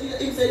said that Jesus,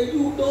 he said,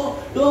 you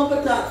don't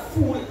go talk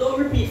fool, don't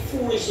repeat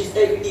foolishness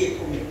every day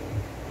to me.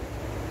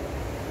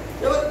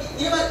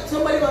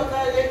 Somebody will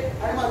call it,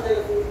 I must tell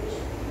you foolish.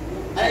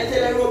 And I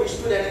tell you rubbish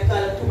to them and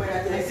call it too many. I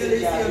tell you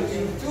the same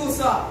thing. True,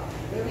 sir.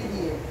 Every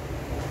day.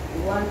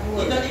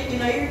 You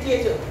know,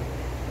 irritate you.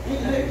 You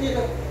know, irritate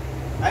you.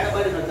 I know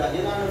nobody not that.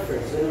 You know, I'm not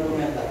friends, so you don't know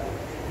me at that.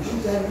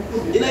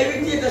 You know,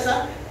 irritate you, sir?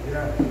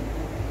 Yeah.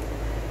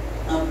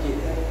 I'm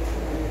kidding.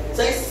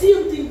 So I see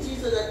him think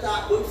Jesus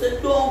attacked, but he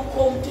said, don't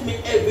come to me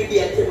every day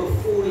and tell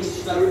me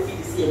foolishness and repeat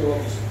the same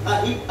rubbish. I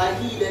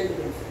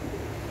heathen.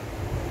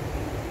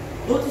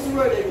 Notice the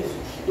word there.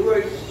 The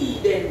word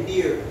heathen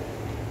there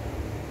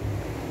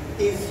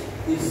is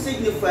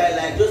signified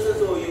like just as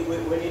though you,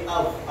 when you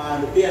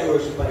have the bear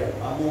worship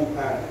among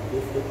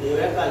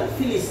they call it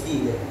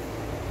Philistine.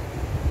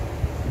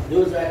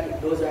 Those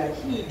are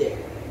heathen.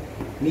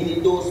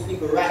 Meaning those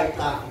people right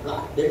off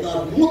God. They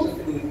don't have nothing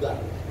to do with God.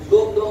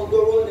 Don't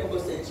go around and go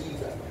say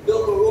Jesus.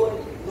 Don't go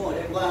around, no,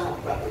 they're going to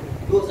have problem.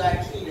 Those are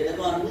heathen. They're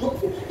going to look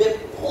for, they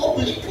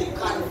publicly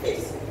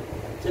confess.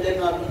 So they're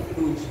not going to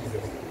do with Jesus.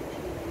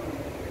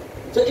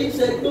 So it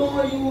said,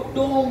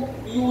 don't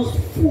use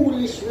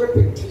foolish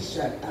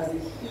repetition as the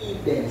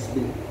heathens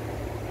do.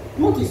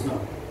 Notice now.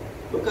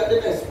 Look at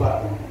the next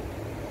part now.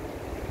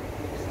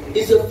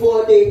 It said,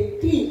 for they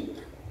think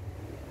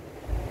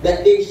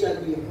that they shall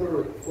be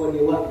heard, for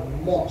they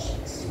want much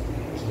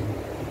speaking.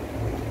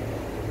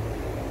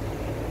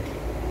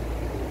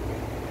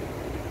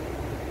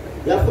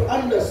 You have to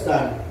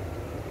understand.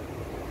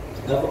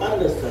 You have to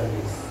understand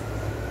this.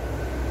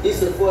 It's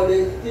for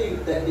they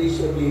think that they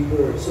shall be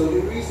heard. So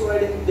the reason why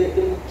they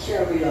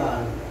carry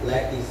on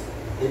like this,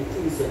 they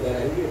think that God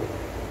are here.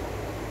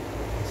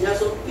 See how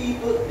some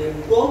people, they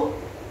go.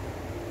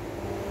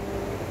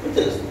 Let me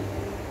tell you something.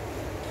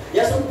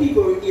 There are some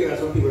people who hear and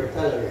some people who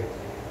tolerate.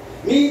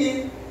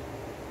 Meaning,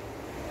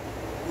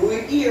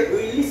 we hear,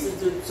 we listen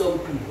to some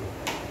people.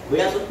 We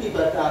have some people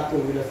that talk to,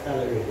 we just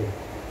tolerate them.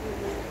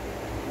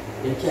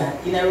 They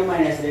can't, you know,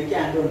 remind us they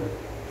can't do it.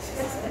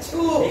 It's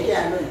true. They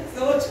can't do it.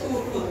 So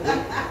true.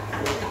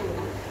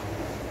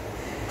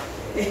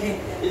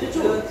 Is it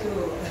true? So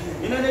true.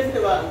 You know, they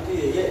feel about it to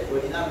you yet,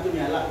 but it happened to me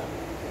a lot.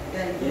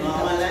 You know,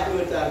 I'm like we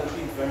talk to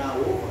people for an hour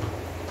over.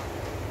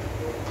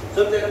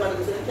 Sometimes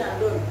they say they can't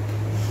do it.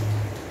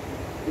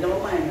 You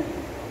don't mind.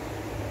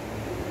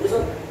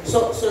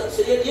 So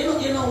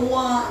you don't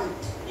want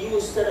you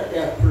stand up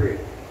there and pray.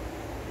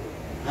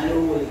 And the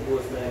Holy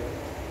Ghost like,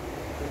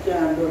 you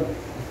can't do it.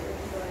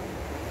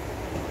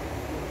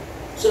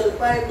 So the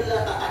Bible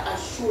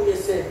assure you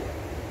said,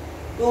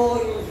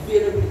 don't use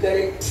vain because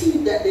they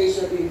think that they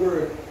shall be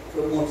heard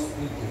from much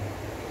speaking.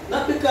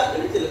 Not because, let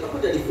me tell you, I'll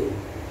put that in you.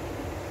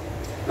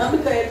 Not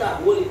because you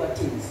talk holy for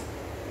things.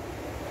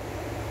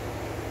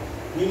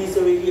 Meaning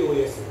so we hear what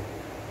you say.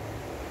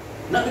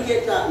 Not because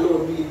you talk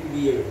loud, meaning to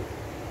be heard.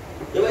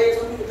 You hear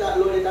some people talk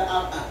loud, they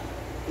talk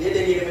they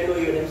don't even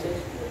hear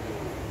themselves.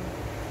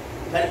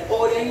 And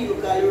all they hear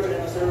because you heard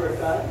them as a word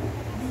call.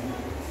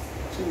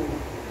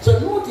 So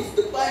notice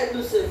the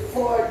Bible says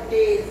 4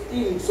 days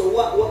things. So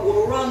what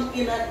were wrong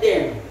in at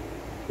them?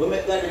 We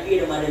make God not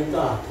hear them and them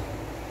talk.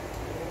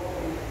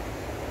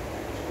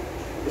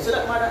 You see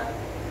that matter?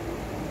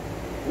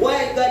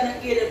 Why God not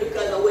hear them?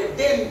 Because of what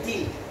them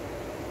think.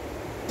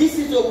 This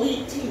is what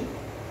we think.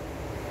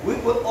 We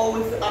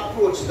always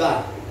approach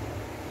God.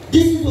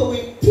 This is what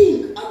we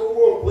think our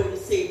work when we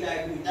say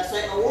that we. That's why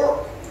it don't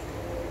work.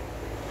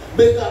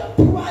 Because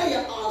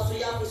prior also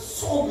you have to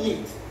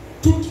submit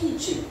to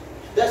teaching.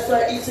 That's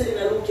why he said in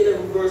Luke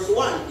 11 verse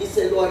 1, he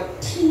said, Lord,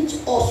 teach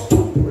us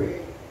to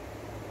pray.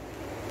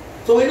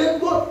 So when you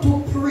go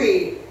to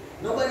pray,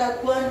 nobody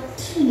go and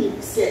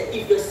think, say,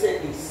 if you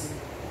said this.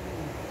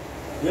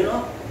 You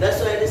know?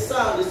 That's why the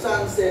song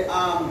said,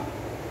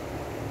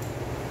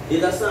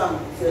 there's a song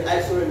said,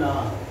 I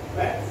surrender,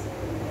 right?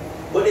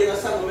 But there's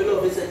a song we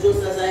love, it said,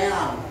 just as I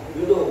am,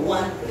 you don't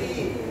want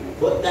me,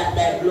 but that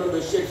thy blood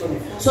will shed for me.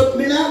 So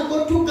me now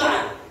go to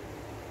God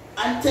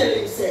and tell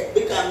him, say,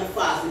 because me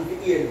fasting to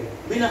hear me.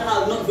 Me not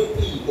have nothing to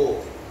plead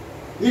about.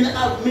 Me not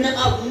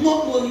have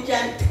nothing we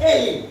can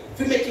tell him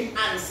to make him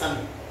answer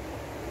me.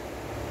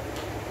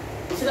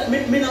 You see that?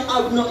 Me not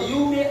have nothing.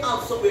 You may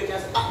have something you can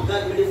say, ah,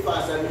 God with the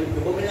fast and with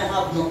the prayer, but me not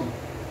have nothing.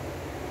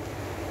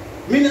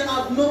 Me not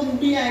have nothing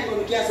behind me.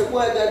 You can say,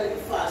 boy, God with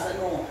the fast, I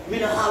know. Me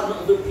not have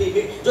nothing to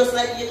plead. Just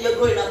like you're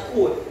going to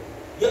court.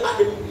 You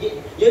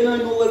don't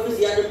know what it is.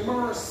 You have the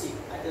mercy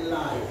at the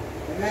line.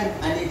 Amen.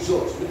 And the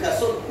judge. Because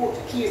some court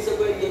cases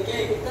where you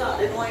can't even talk,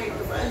 they know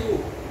anything from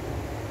you.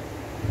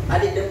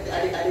 And the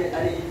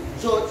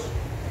judge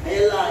and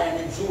the lawyer and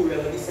the jury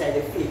will decide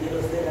the fate. They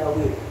just let that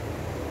way.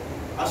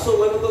 And so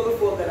when we go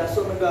before God, I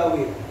saw me go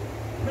away.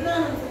 Me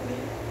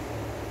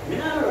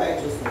not have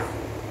righteousness.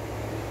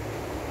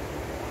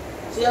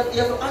 So you have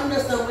to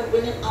understand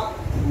when you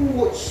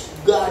approach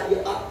God, you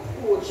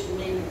approach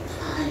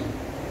mankind.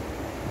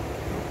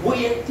 Where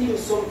you think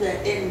something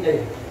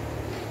ended.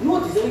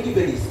 Notice, let me give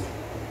you this.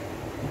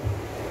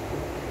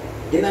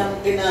 In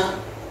a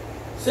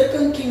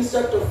 2 Kings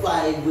chapter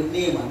 5 with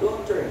Naaman,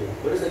 don't turn it,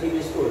 but just give you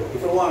a story.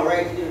 If you want to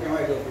write it, you can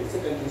write it up for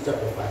 2 Kings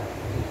chapter 5.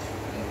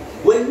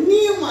 When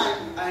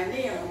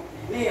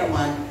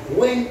Naaman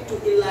went to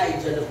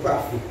Elijah the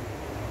prophet,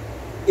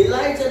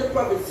 Elijah the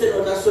prophet sent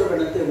out a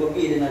servant and told him, go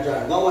bathe in a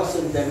Jordan. Go wash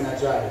some time in a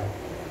Jordan.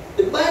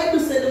 The Bible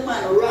said the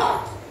man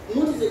wrath.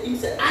 Notice that he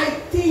said, I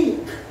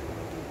think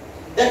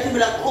that he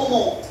would have come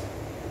out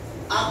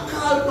and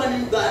call upon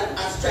him God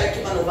and strike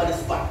him over the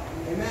spot.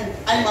 Amen.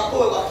 And he might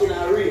go back in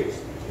a rage.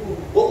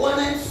 But one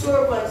night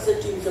servant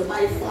said to him, said,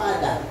 my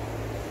father,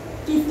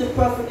 if the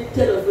prophet did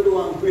tell us we don't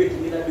want great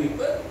thing, we'll do it.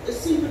 But the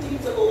simple thing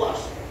is to go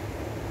wash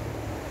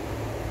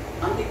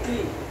and be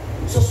clean.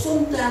 So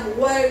sometimes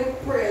why we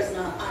prayers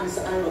now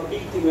answer and a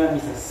big thing around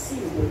is a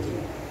simple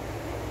thing.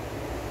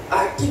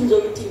 Our things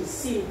are things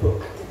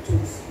simple,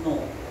 attitudes,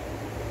 no.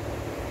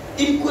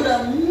 He could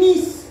have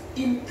missed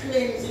him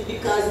cleansing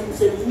because he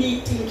said,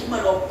 me think he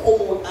might not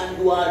come out and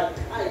do all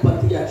type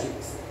of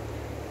theatrics.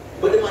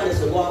 But the man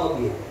said, go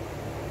on again.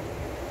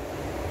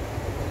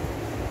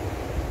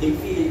 He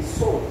feeling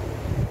so.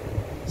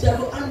 So you have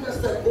to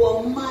understand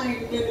our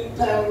mind every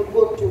time we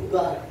go to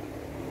God.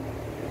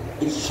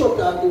 It shut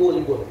down the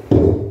Holy Ghost.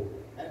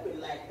 That's been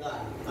like God.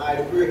 Or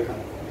the breaker.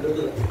 Look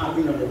at the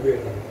tapping on the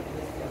breaker.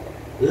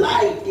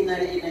 Light in the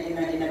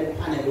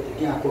panel, but it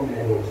can't come in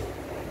the house.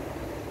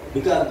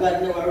 Because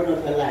God never run out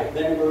of light,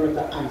 God never run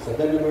out of answer,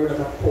 God never run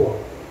out of power.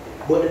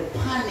 But the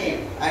panel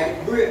or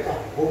the breaker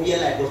of your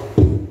life goes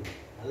boom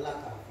and lock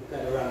up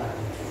because the wrong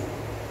attitude.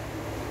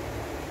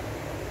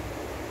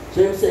 So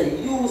he said,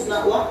 use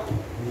not what?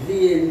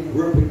 Vain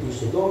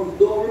repetition. Don't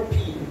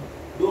repeat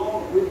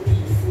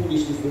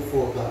foolishness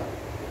before God.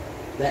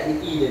 Like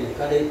the Eden,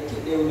 because they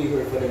think they will be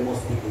heard for them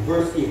most people.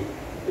 Verse 8.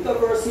 Look at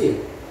verse 8.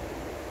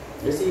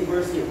 Let's see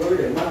verse 8. Where is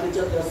it? Matthew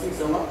chapter 6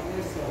 and what?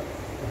 Yes, sir.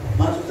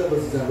 Matthew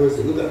chapter 6 and verse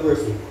 8. Look at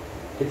verse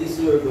 8. This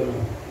is where I'm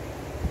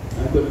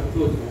going to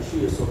close and show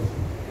you something.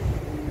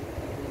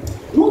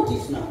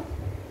 Notice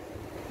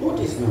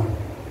now.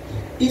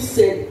 It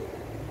said,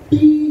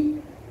 be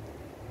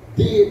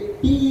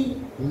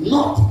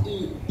not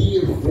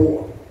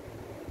therefore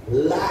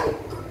like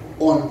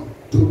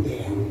unto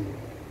them.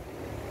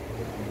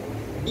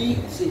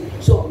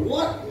 So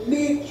what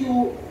makes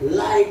you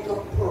like a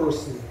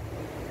person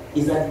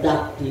is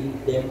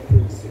adopting them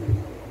principle.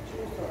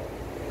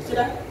 You see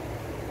that?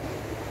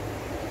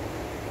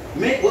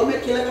 What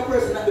makes you like a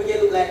person that begin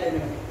to look like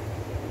them?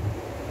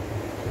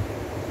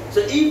 So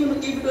even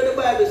though the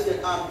Bible says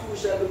two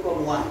shall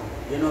become one,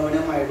 you know, when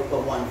they marry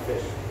become one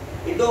flesh.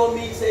 It don't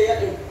mean say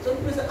some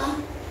people say,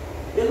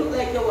 you look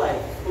like your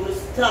wife. You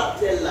stop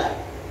tell lie.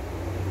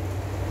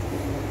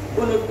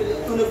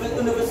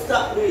 You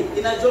stop doing it.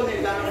 In a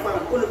Jamaica and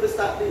France, you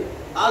stop doing it.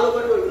 All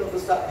over the world, you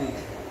stop doing it.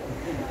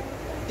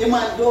 The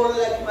man don't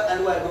like him and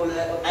the wife don't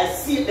like him. I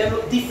see them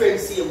look different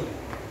same way.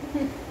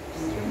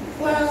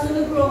 Why else in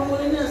the ground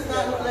holiness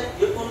start look like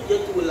you're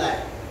too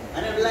lie.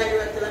 And if lie you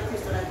tell a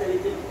Christian and tell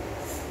it, you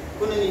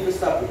couldn't even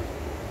stop it.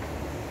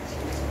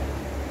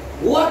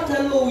 What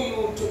allow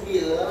you to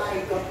be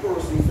like a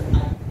person is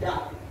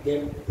adapt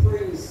them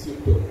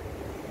principle.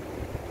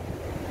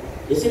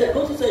 You see that?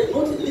 Notice,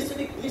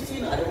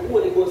 listen at the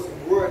Holy Ghost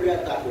word we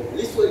are talking about.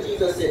 Listen what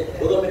Jesus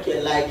said, we're going to make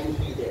you like you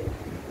hear them.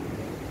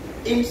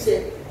 He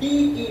said, be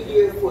ye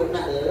therefore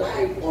not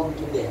like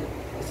unto them.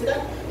 You see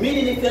that?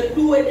 Meaning if you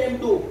do what them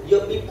do, you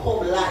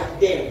become like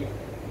them.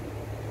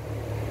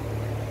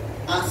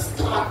 And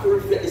start to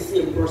reflect the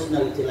same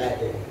personality like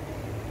them.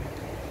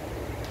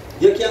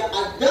 You can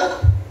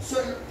adapt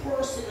certain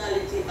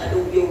personality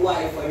and your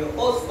wife or your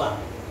husband,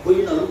 but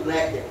you don't look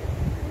like them.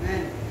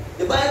 Amen.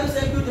 The Bible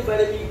says beautify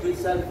the people with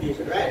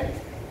salvation, right?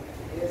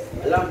 Yes.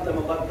 A long time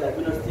about that,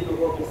 we don't still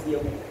walk to see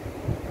them.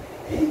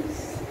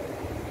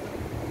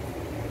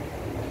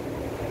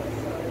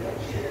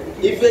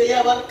 If you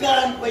have a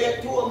can for your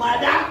two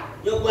mother,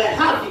 you're going to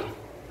have it.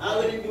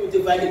 I'm going to do it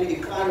if I give you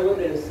the can over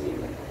there.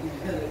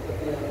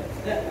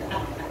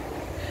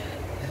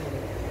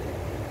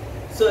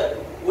 So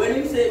when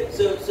you say,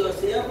 so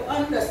you have to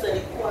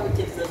understand the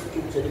context of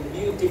scripture, the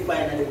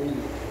beautifying and the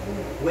meaning.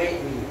 Where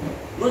it means.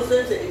 Most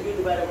times the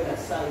beautifying with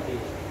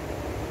salvation.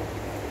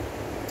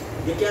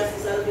 You can't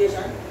see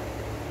salvation.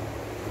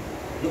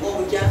 You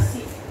only can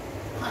see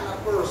on a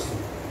person.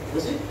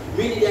 You see?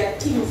 Meaning there are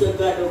things that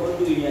God will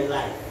do in your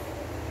life.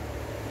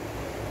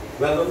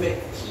 We're going to make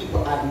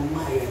people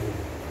admire you.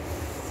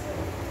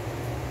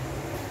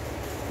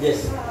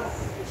 Yes.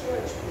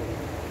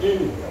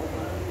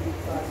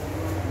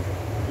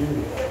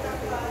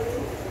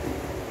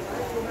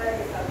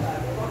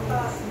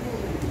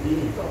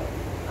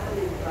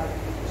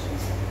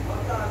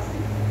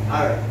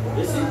 Alright.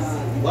 You see?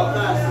 What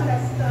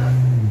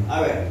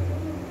alright.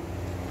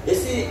 You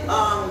see,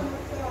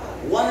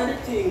 one of the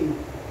things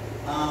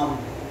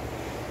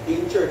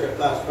in church of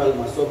course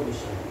called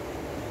submission.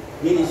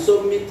 Meaning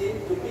submitting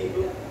to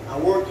people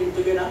and working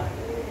together.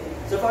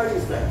 So for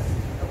instance,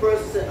 a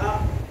person said,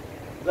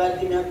 God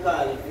give me a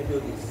call if you do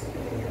this.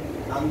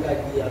 And God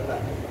give you a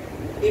call.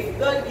 If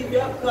God give you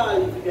a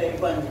call if you are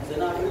evangelist,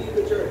 then I have to leave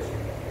the church.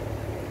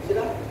 See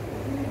that?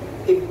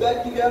 If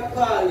God give you a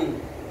calling,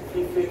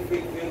 if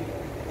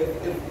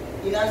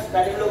in us,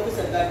 that God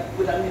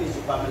put a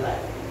ministry for my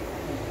life.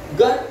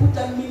 God put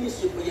a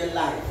ministry for your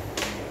life.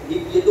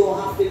 You don't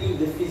have to leave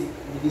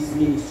this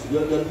ministry.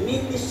 Your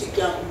ministry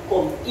can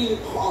come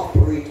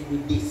incorporated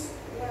with this.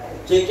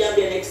 So it can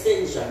be an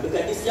extension,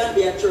 because this can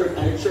be a church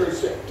and the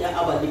church can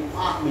have a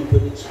department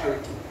with the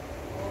charity.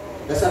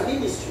 That's a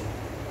ministry.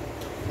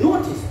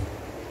 Notice,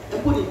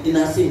 and put it in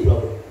a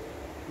simple way.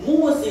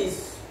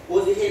 Moses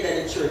was the head of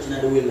the church in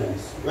the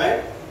wilderness,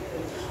 right?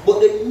 But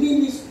the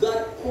ministry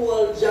God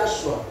called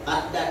Joshua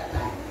at that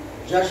time,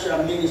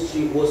 Joshua's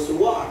ministry was to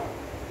war.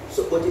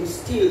 So, but he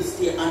still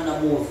stay under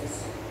Moses.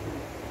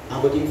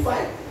 And but in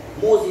fight.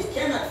 Moses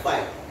cannot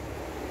fight.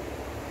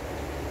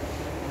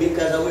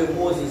 Because of where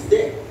Moses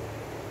dead.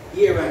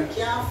 Aaron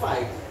can't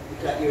fight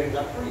because Aaron's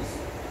a priest.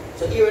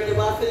 So Aaron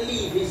never have to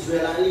leave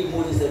Israel and leave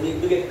Moses and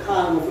we get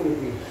calm for the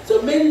priest.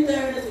 So many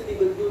times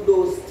people do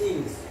those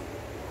things.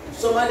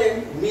 Some of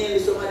them, mainly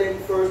some of them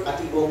first, I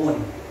think about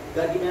money.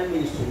 God give me a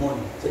ministry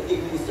money. So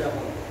give ministry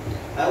money.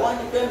 I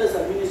want you to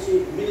understand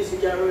ministry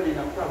can run in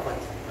a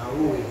property and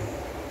ruin.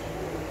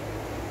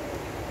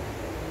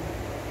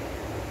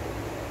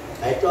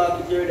 I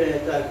talk to you then I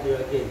talk to you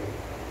again.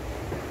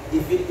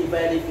 If you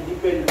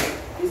depend,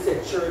 it's a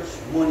church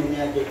money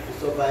me I get to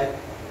survive.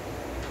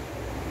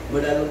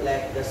 But I look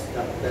like that's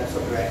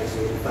something right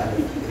so the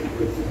family.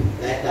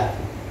 Like that.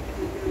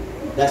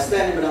 That's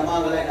standing, but I'm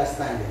all like that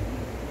standing.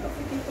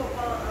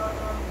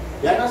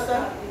 You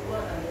understand?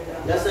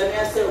 That's why I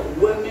say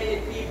when many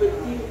people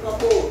think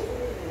about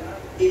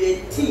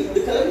it,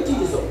 because let me tell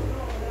you something.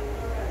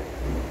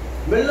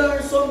 I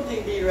learn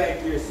something being right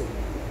here, so.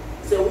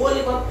 So what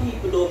about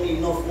people don't mean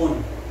enough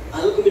money?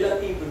 And look at the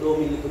people don't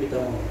mean little bit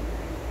of money.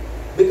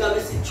 Because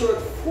it's the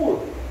church full.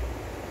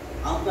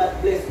 And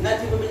God bless.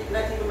 Not even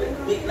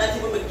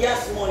my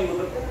gas money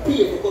will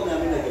pay for coming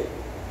and again.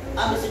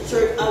 And it's the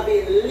church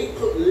having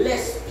little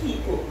less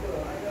people.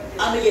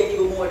 And we get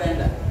even more than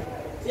that.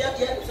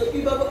 So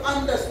people have to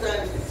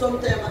understand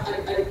sometimes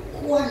at the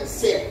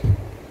concept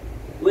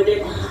where they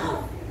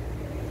have.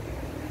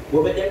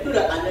 But when they do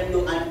that and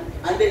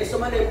then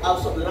some of them have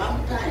some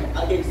long time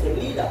against the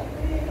leader.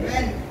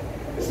 Amen.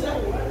 You see that?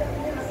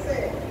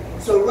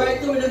 So right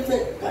there when they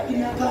say, God give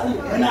me a calling,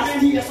 and I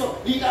steal so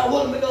leader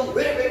hold me down. You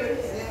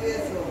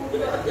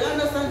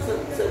understand? So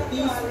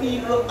these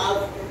people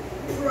have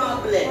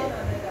problem.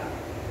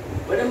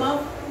 But they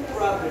have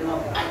problem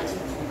of attitude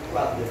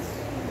problems.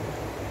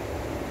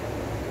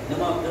 They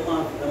have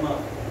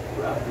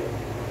problem.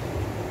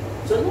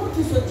 So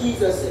notice what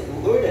Jesus said.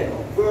 We go there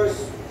now. Verse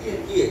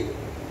 8.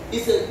 He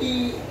said,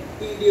 be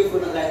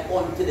therefore not like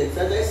unto them.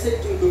 So as I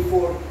said to you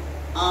before,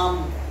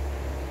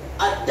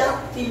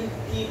 adapting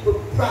people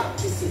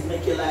practices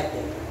make you like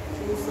them.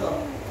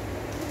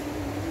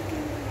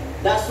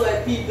 That's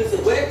why people say,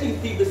 where do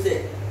people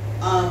say,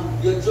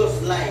 you're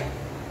just like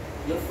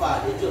your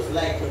father, you're just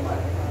like your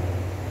mother.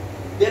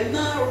 They're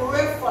not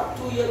refer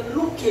to you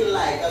looking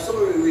like, as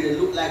somebody really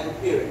look like your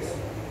parents.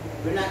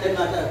 They're not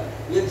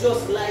you're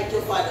just like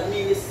your father. I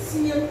mean the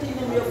same thing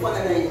with your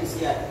father that you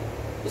see.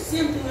 The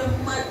same thing with your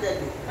mother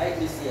do, I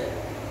just see.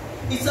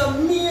 It's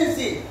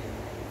amazing.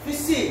 You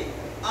see,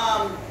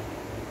 a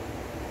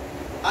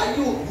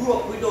youth grew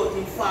up without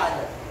his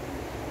father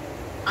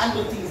and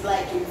do things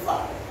like his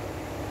father.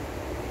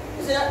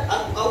 You see,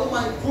 a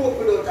woman grew up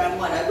without her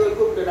mother, a girl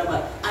grew up without her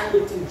mother and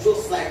do things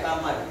just like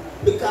her mother.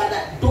 Because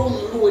that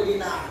download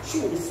in her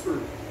through the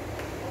spirit.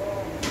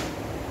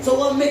 So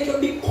what make you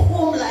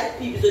become like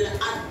people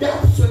and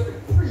adapt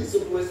certain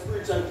principles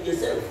spiritual to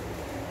yourself.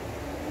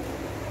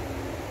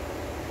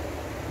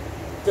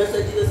 Just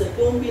like Jesus said,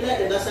 don't be like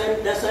them.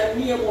 That's why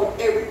me about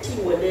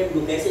everything when them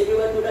do. I say, if you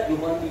want to do that, you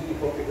want to be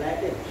hypocrite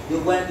like them. You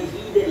want to be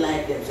heathen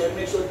like them. So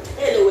make sure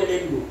tell you what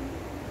them do.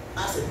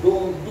 I said,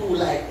 don't do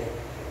like that.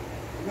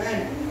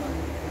 Man.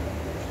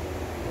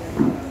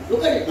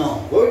 Look at it now.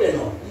 Where are they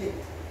now?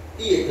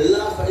 Here, the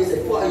last part is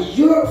said, for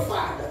your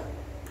Father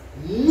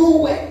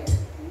knoweth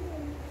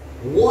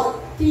what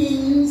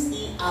things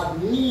ye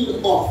have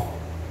need of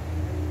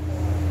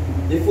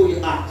before you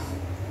ask.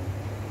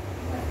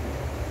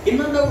 In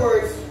other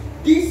words,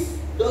 this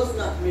does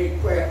not make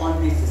prayer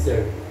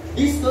unnecessary.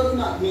 This does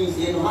not mean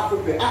you don't have to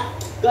pray.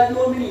 God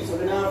knows me, so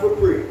we don't have to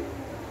pray.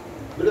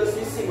 But just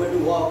you see when you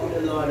walk with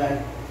the Lord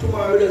and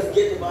tomorrow we just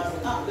get the and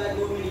say, God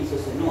knows me, so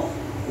say no.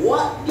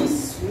 What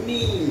this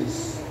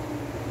means,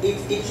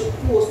 it's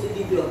supposed to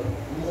give you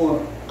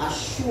more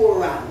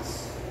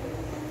assurance.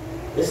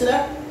 You see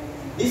that?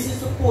 This is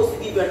supposed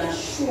to give you an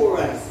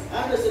assurance.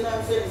 I understand what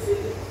I'm saying?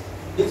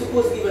 It's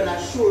supposed to give you an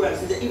assurance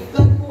that if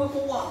God knows what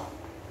you want,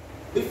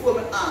 before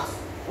me ask,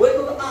 when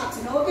you ask,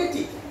 you get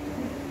it.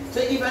 So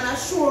it give an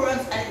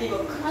assurance and it give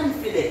you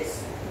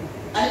confidence.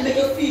 And it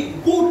make you feel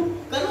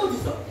good. Because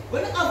notice that,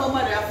 when you have a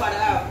mother, a father,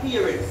 or a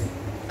parents,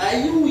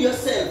 and you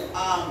yourself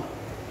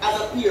as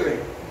a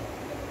parent,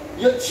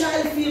 your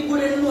child feel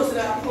good and you know so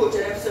they approach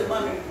and they say,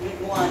 Mommy, we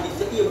want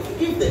this, you're able to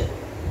give them.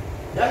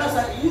 You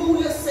understand? You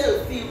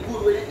yourself feel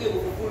good when you're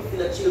able to fulfill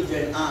the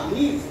children's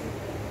needs.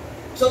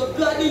 So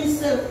God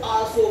himself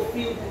also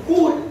feel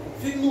good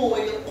if you know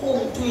when you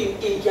come to him,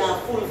 he can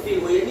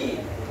fulfill what you need.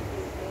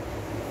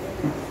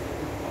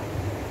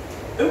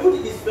 Let me put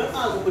it this way, let me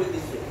also put it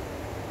this way.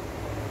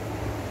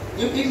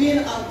 You remain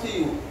unto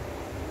you.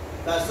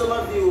 Because some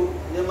of you,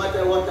 no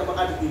matter what type of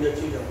attitude your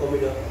children come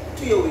with,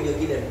 to you when you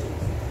give them things.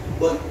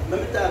 But let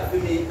me talk for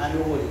me and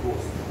the Holy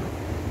Ghost.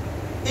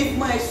 If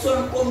my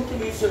son come to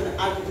me with an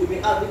attitude, me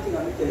everything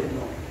I'm telling him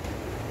no.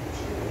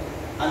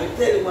 I'm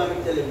telling him,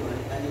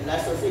 and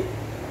that's just it.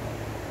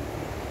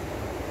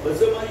 But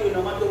some of you,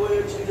 no matter what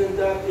your children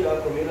talk to you,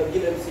 come, you don't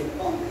give them say,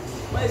 oh,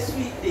 my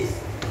sweet this.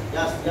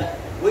 That.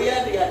 Where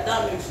you do, you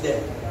damage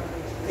them.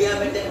 You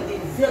make them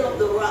develop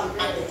the wrong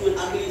attitude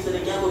and believe so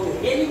they can go to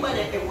anybody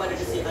and everybody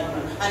to say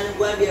attitude and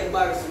go and be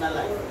embarrassed in their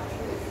life.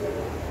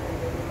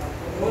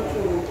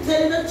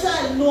 Telling the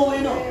child no,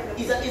 you know,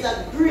 is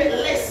a great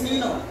lesson, you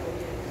know.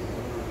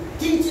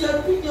 Teaching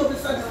them people to be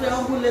satisfied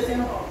and good lesson, you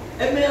know.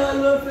 And may never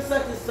learn to be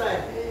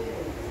satisfied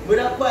with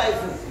a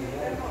poison.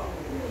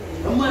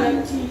 The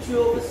mother teach you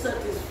how to be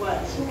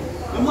satisfied.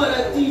 The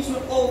mother teach you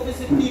how to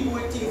see people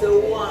with things they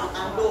want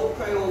and don't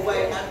cry over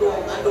it and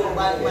don't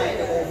bad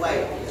mind over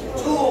it.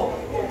 True.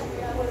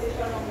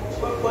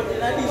 But in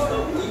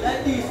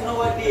this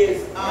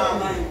nowadays,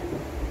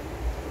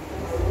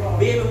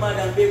 baby mother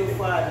and baby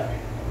father,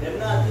 they're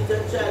not teach a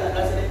child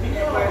that's an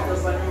opinion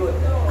person on the road.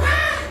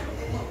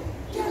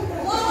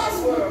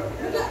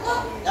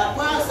 A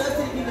pastor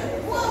said,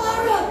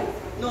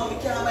 no, we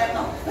can't buy it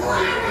now.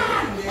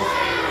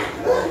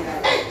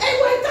 Hey,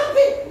 wait, tap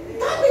it!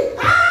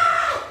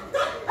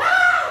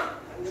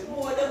 The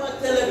more them are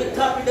telling me,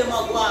 tap it, them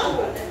are gone.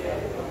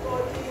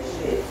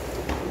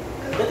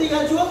 You think I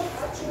joke?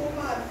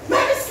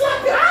 Let me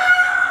slap you!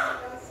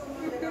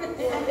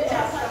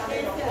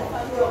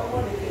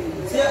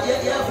 See, you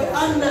have to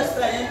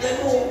understand, you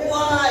know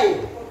why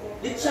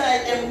the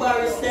child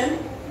embarrassed them.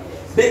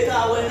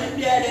 Because when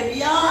they are in the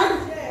yard,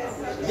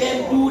 they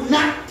do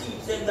not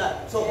teach them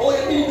that. So how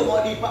you build them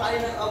out deeper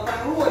and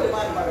road them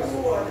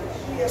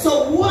embarrassing. So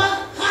what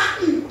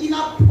happened in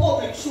a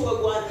public show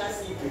go on in a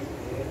secret?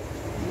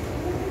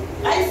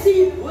 I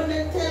see when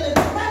they tell them,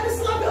 let me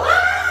slap you,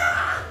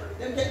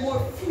 them get more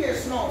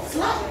fierce now.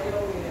 Slap.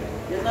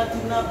 They're not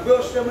even not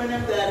brush them when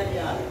them there in the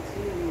yard.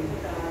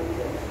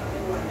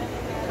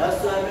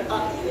 That's why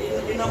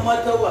I no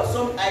matter what,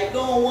 I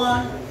don't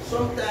want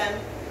sometimes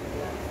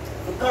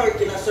to correct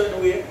in a certain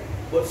way,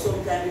 but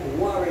sometimes it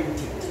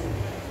warrants it.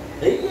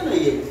 Like, you know,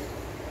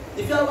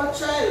 if you have a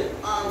child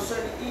a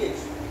certain age,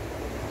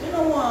 you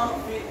don't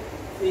want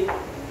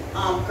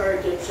to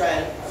correct your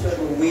child a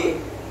certain way,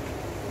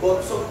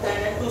 but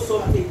sometimes they do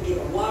something, it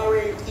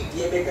warrants it,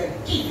 you better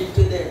give it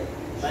to them.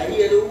 I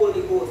hear the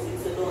Holy Ghost, he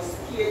said, don't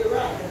scare the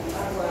rat.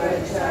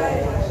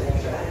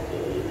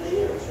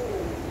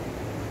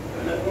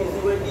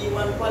 When the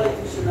one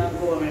politician and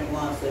government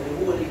wants to,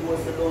 the Holy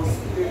Ghost said, don't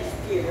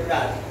scare the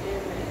rat.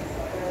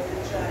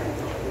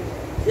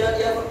 You have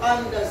to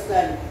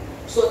understand.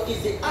 So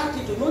it's the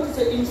attitude. Notice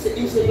that him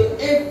say your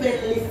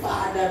heavenly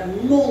Father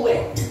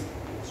knoweth.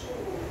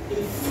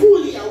 He's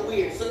fully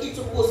aware. So it's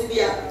supposed to be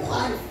a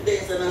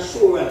confidence and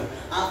assurance.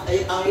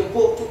 And you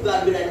go to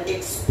God with an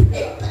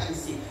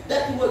expectancy.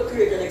 That will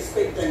create an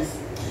expectancy.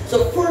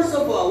 So first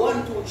of all,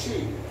 1, 2,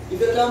 3. If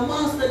you can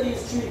master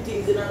these 3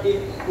 things in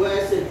where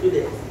I said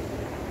today,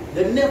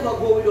 they never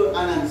go without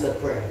an answered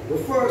prayer. The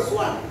first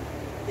one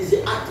is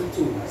the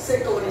attitude.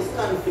 Second one is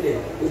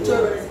confidence. The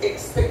third one is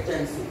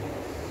expectancy.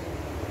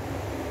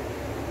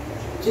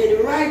 So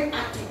the right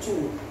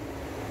attitude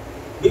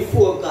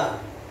before God,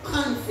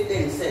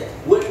 confidence said,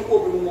 when you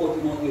open your mouth,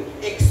 you know, your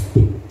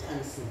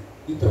expectancy,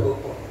 it will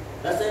come.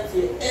 That's why I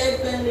say,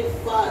 Heavenly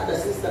Father,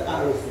 Sister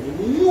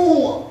Harrison,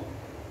 no,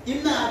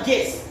 you not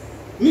guess.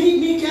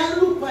 Me can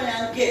look by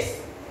and guess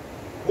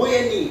what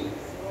you need.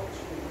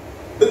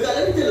 Because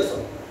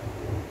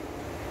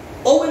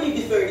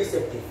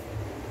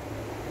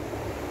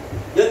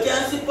You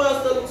can see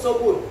pastor look so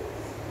good.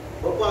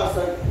 But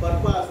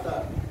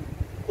pastor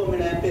come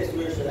in and best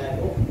where she like,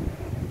 oh.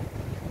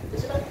 You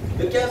see that?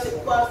 You can see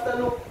pastor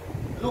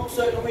look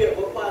certain way,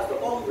 but pastor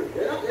hungry.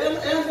 You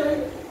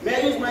know? May I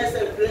use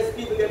myself, lest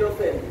people get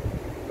offended.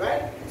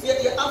 Right? So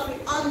you have to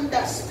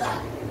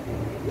understand.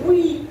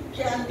 We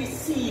can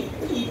deceive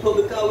people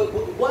because we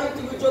want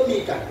to be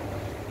Jamaican.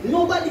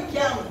 Nobody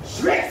can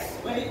dress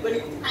when it's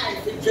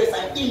time to dress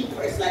and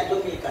impress like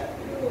Jamaican.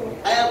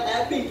 I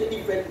have been to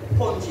different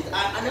countries.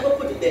 I never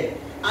put it there.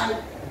 And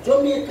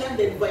Jamaican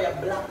then via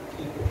black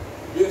people.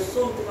 There's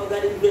something I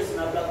got invest in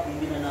a black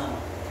people in an arm.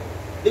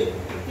 The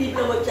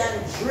people who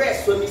can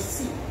dress when we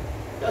see.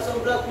 There's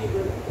some black people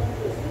who can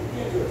dress.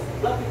 Dangerous.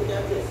 Black people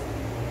can dress.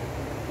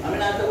 I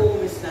mean, after home,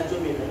 we see in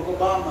Jamaica. We go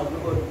Bahamas, we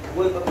go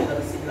World Cup,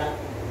 we see black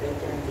people. They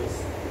can dress.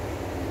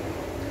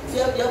 So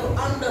you have to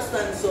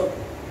understand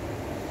something.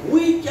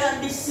 We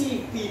can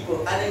deceive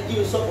people and then give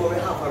you something we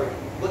have already.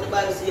 But the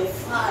Bible says your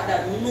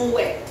Father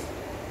knoweth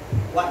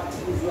what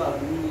things you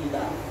have need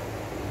of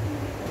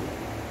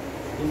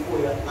before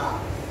you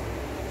ask.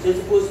 So you're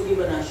supposed to give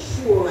an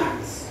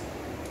assurance,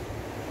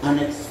 an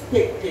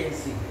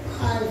expectancy,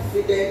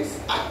 confidence,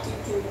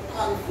 attitude,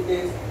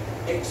 confidence,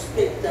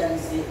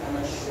 expectancy, and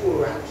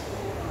assurance.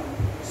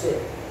 Say,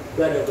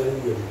 God will hear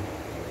you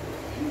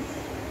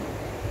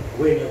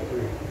when you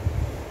pray.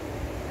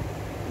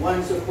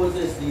 Once you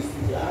possess these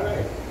things,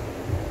 alright.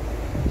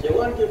 They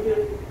want you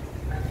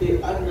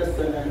to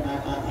understand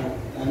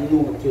and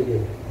know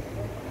today.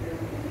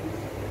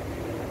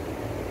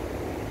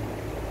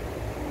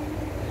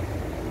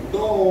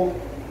 Don't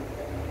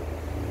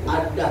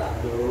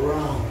adapt the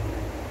wrong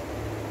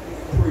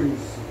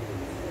principle.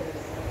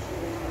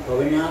 But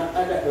when you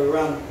adapt the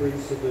wrong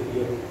principle,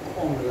 you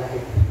become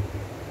like.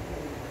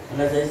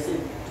 And as I said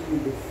to you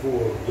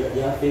before,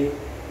 you have to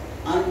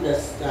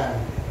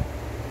understand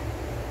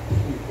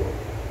people.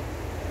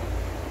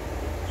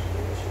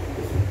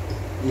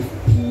 If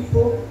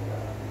people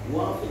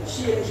want to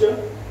change you,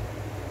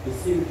 it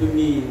simply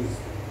means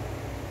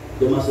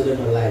they must have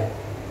them like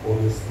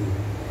honesty.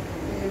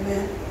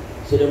 Amen.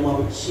 So they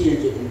want to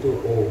change it into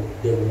all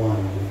they want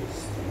you to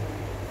stay.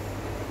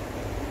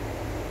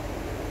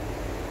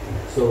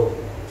 So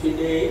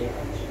today,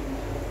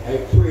 I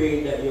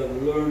pray that you have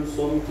learned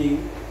something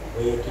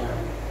where you can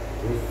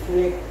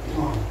reflect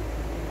on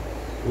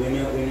when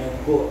you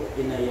go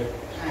in your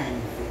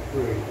time to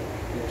pray.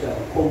 You can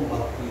come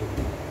back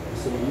here.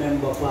 So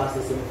remember,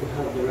 Pastor, so if you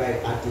have the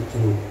right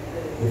attitude,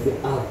 if you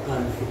have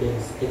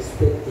confidence,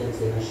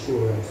 expectancy, and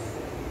assurance.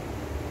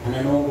 And I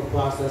know the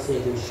pastor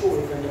said, you show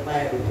it from the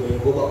Bible, so you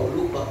go back and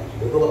look back.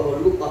 You go back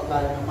and look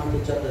back at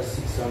Matthew chapter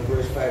 6 and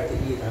verse 5 to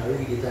 8 and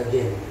read it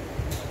again.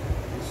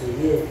 You say,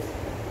 yeah.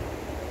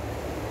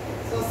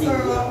 So, sir,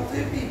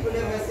 three people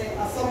never say,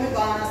 I saw me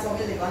born, I saw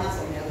me live, and I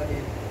saw me go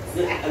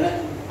there.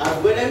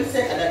 And when them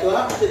say, and that will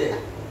happen to them.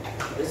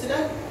 You see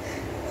that?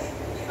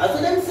 That's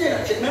what them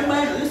saying. Remember,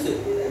 listen.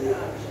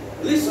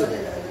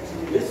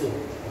 Listen.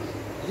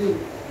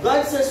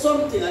 God says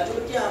something, I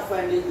actually can't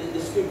find the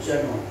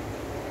scripture now.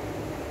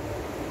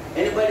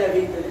 Anybody have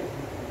internet?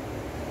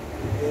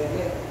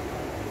 Yeah.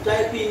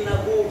 Type in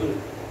Google.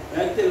 I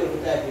tell you to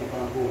type in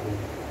on Google.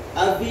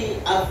 As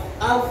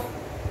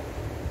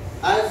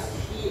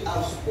he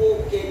have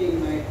spoken in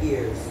my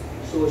ears,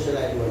 so shall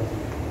I do unto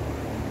you.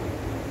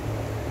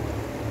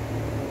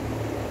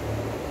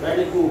 Write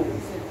it Google.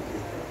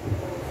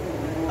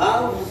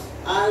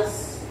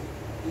 As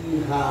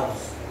he have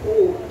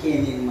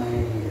spoken in my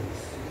ears,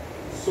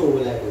 so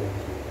will I do unto you.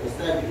 Let's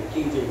type in the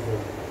King James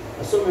Version.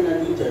 I saw me in a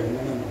New Testament,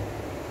 remember?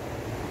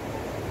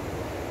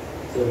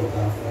 So you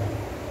have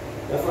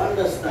to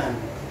understand,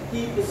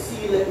 people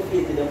see like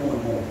faith in their own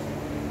mouth.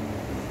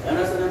 You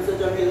understand what I'm saying,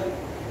 Jamila?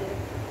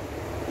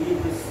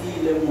 People see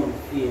their own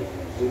faith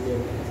with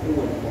their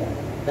own mouth.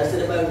 That's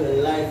the Bible,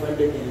 life and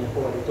death in the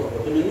power of the tongue.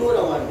 But when you know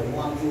that one, the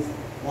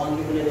one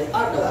given the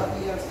other one.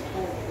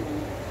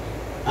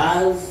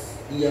 As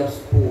he has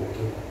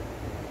spoken.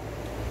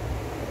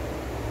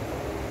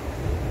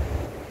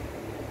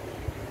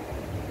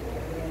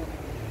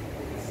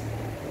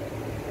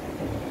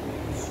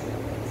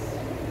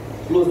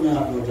 Close my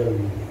heart, no,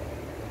 Jeremy.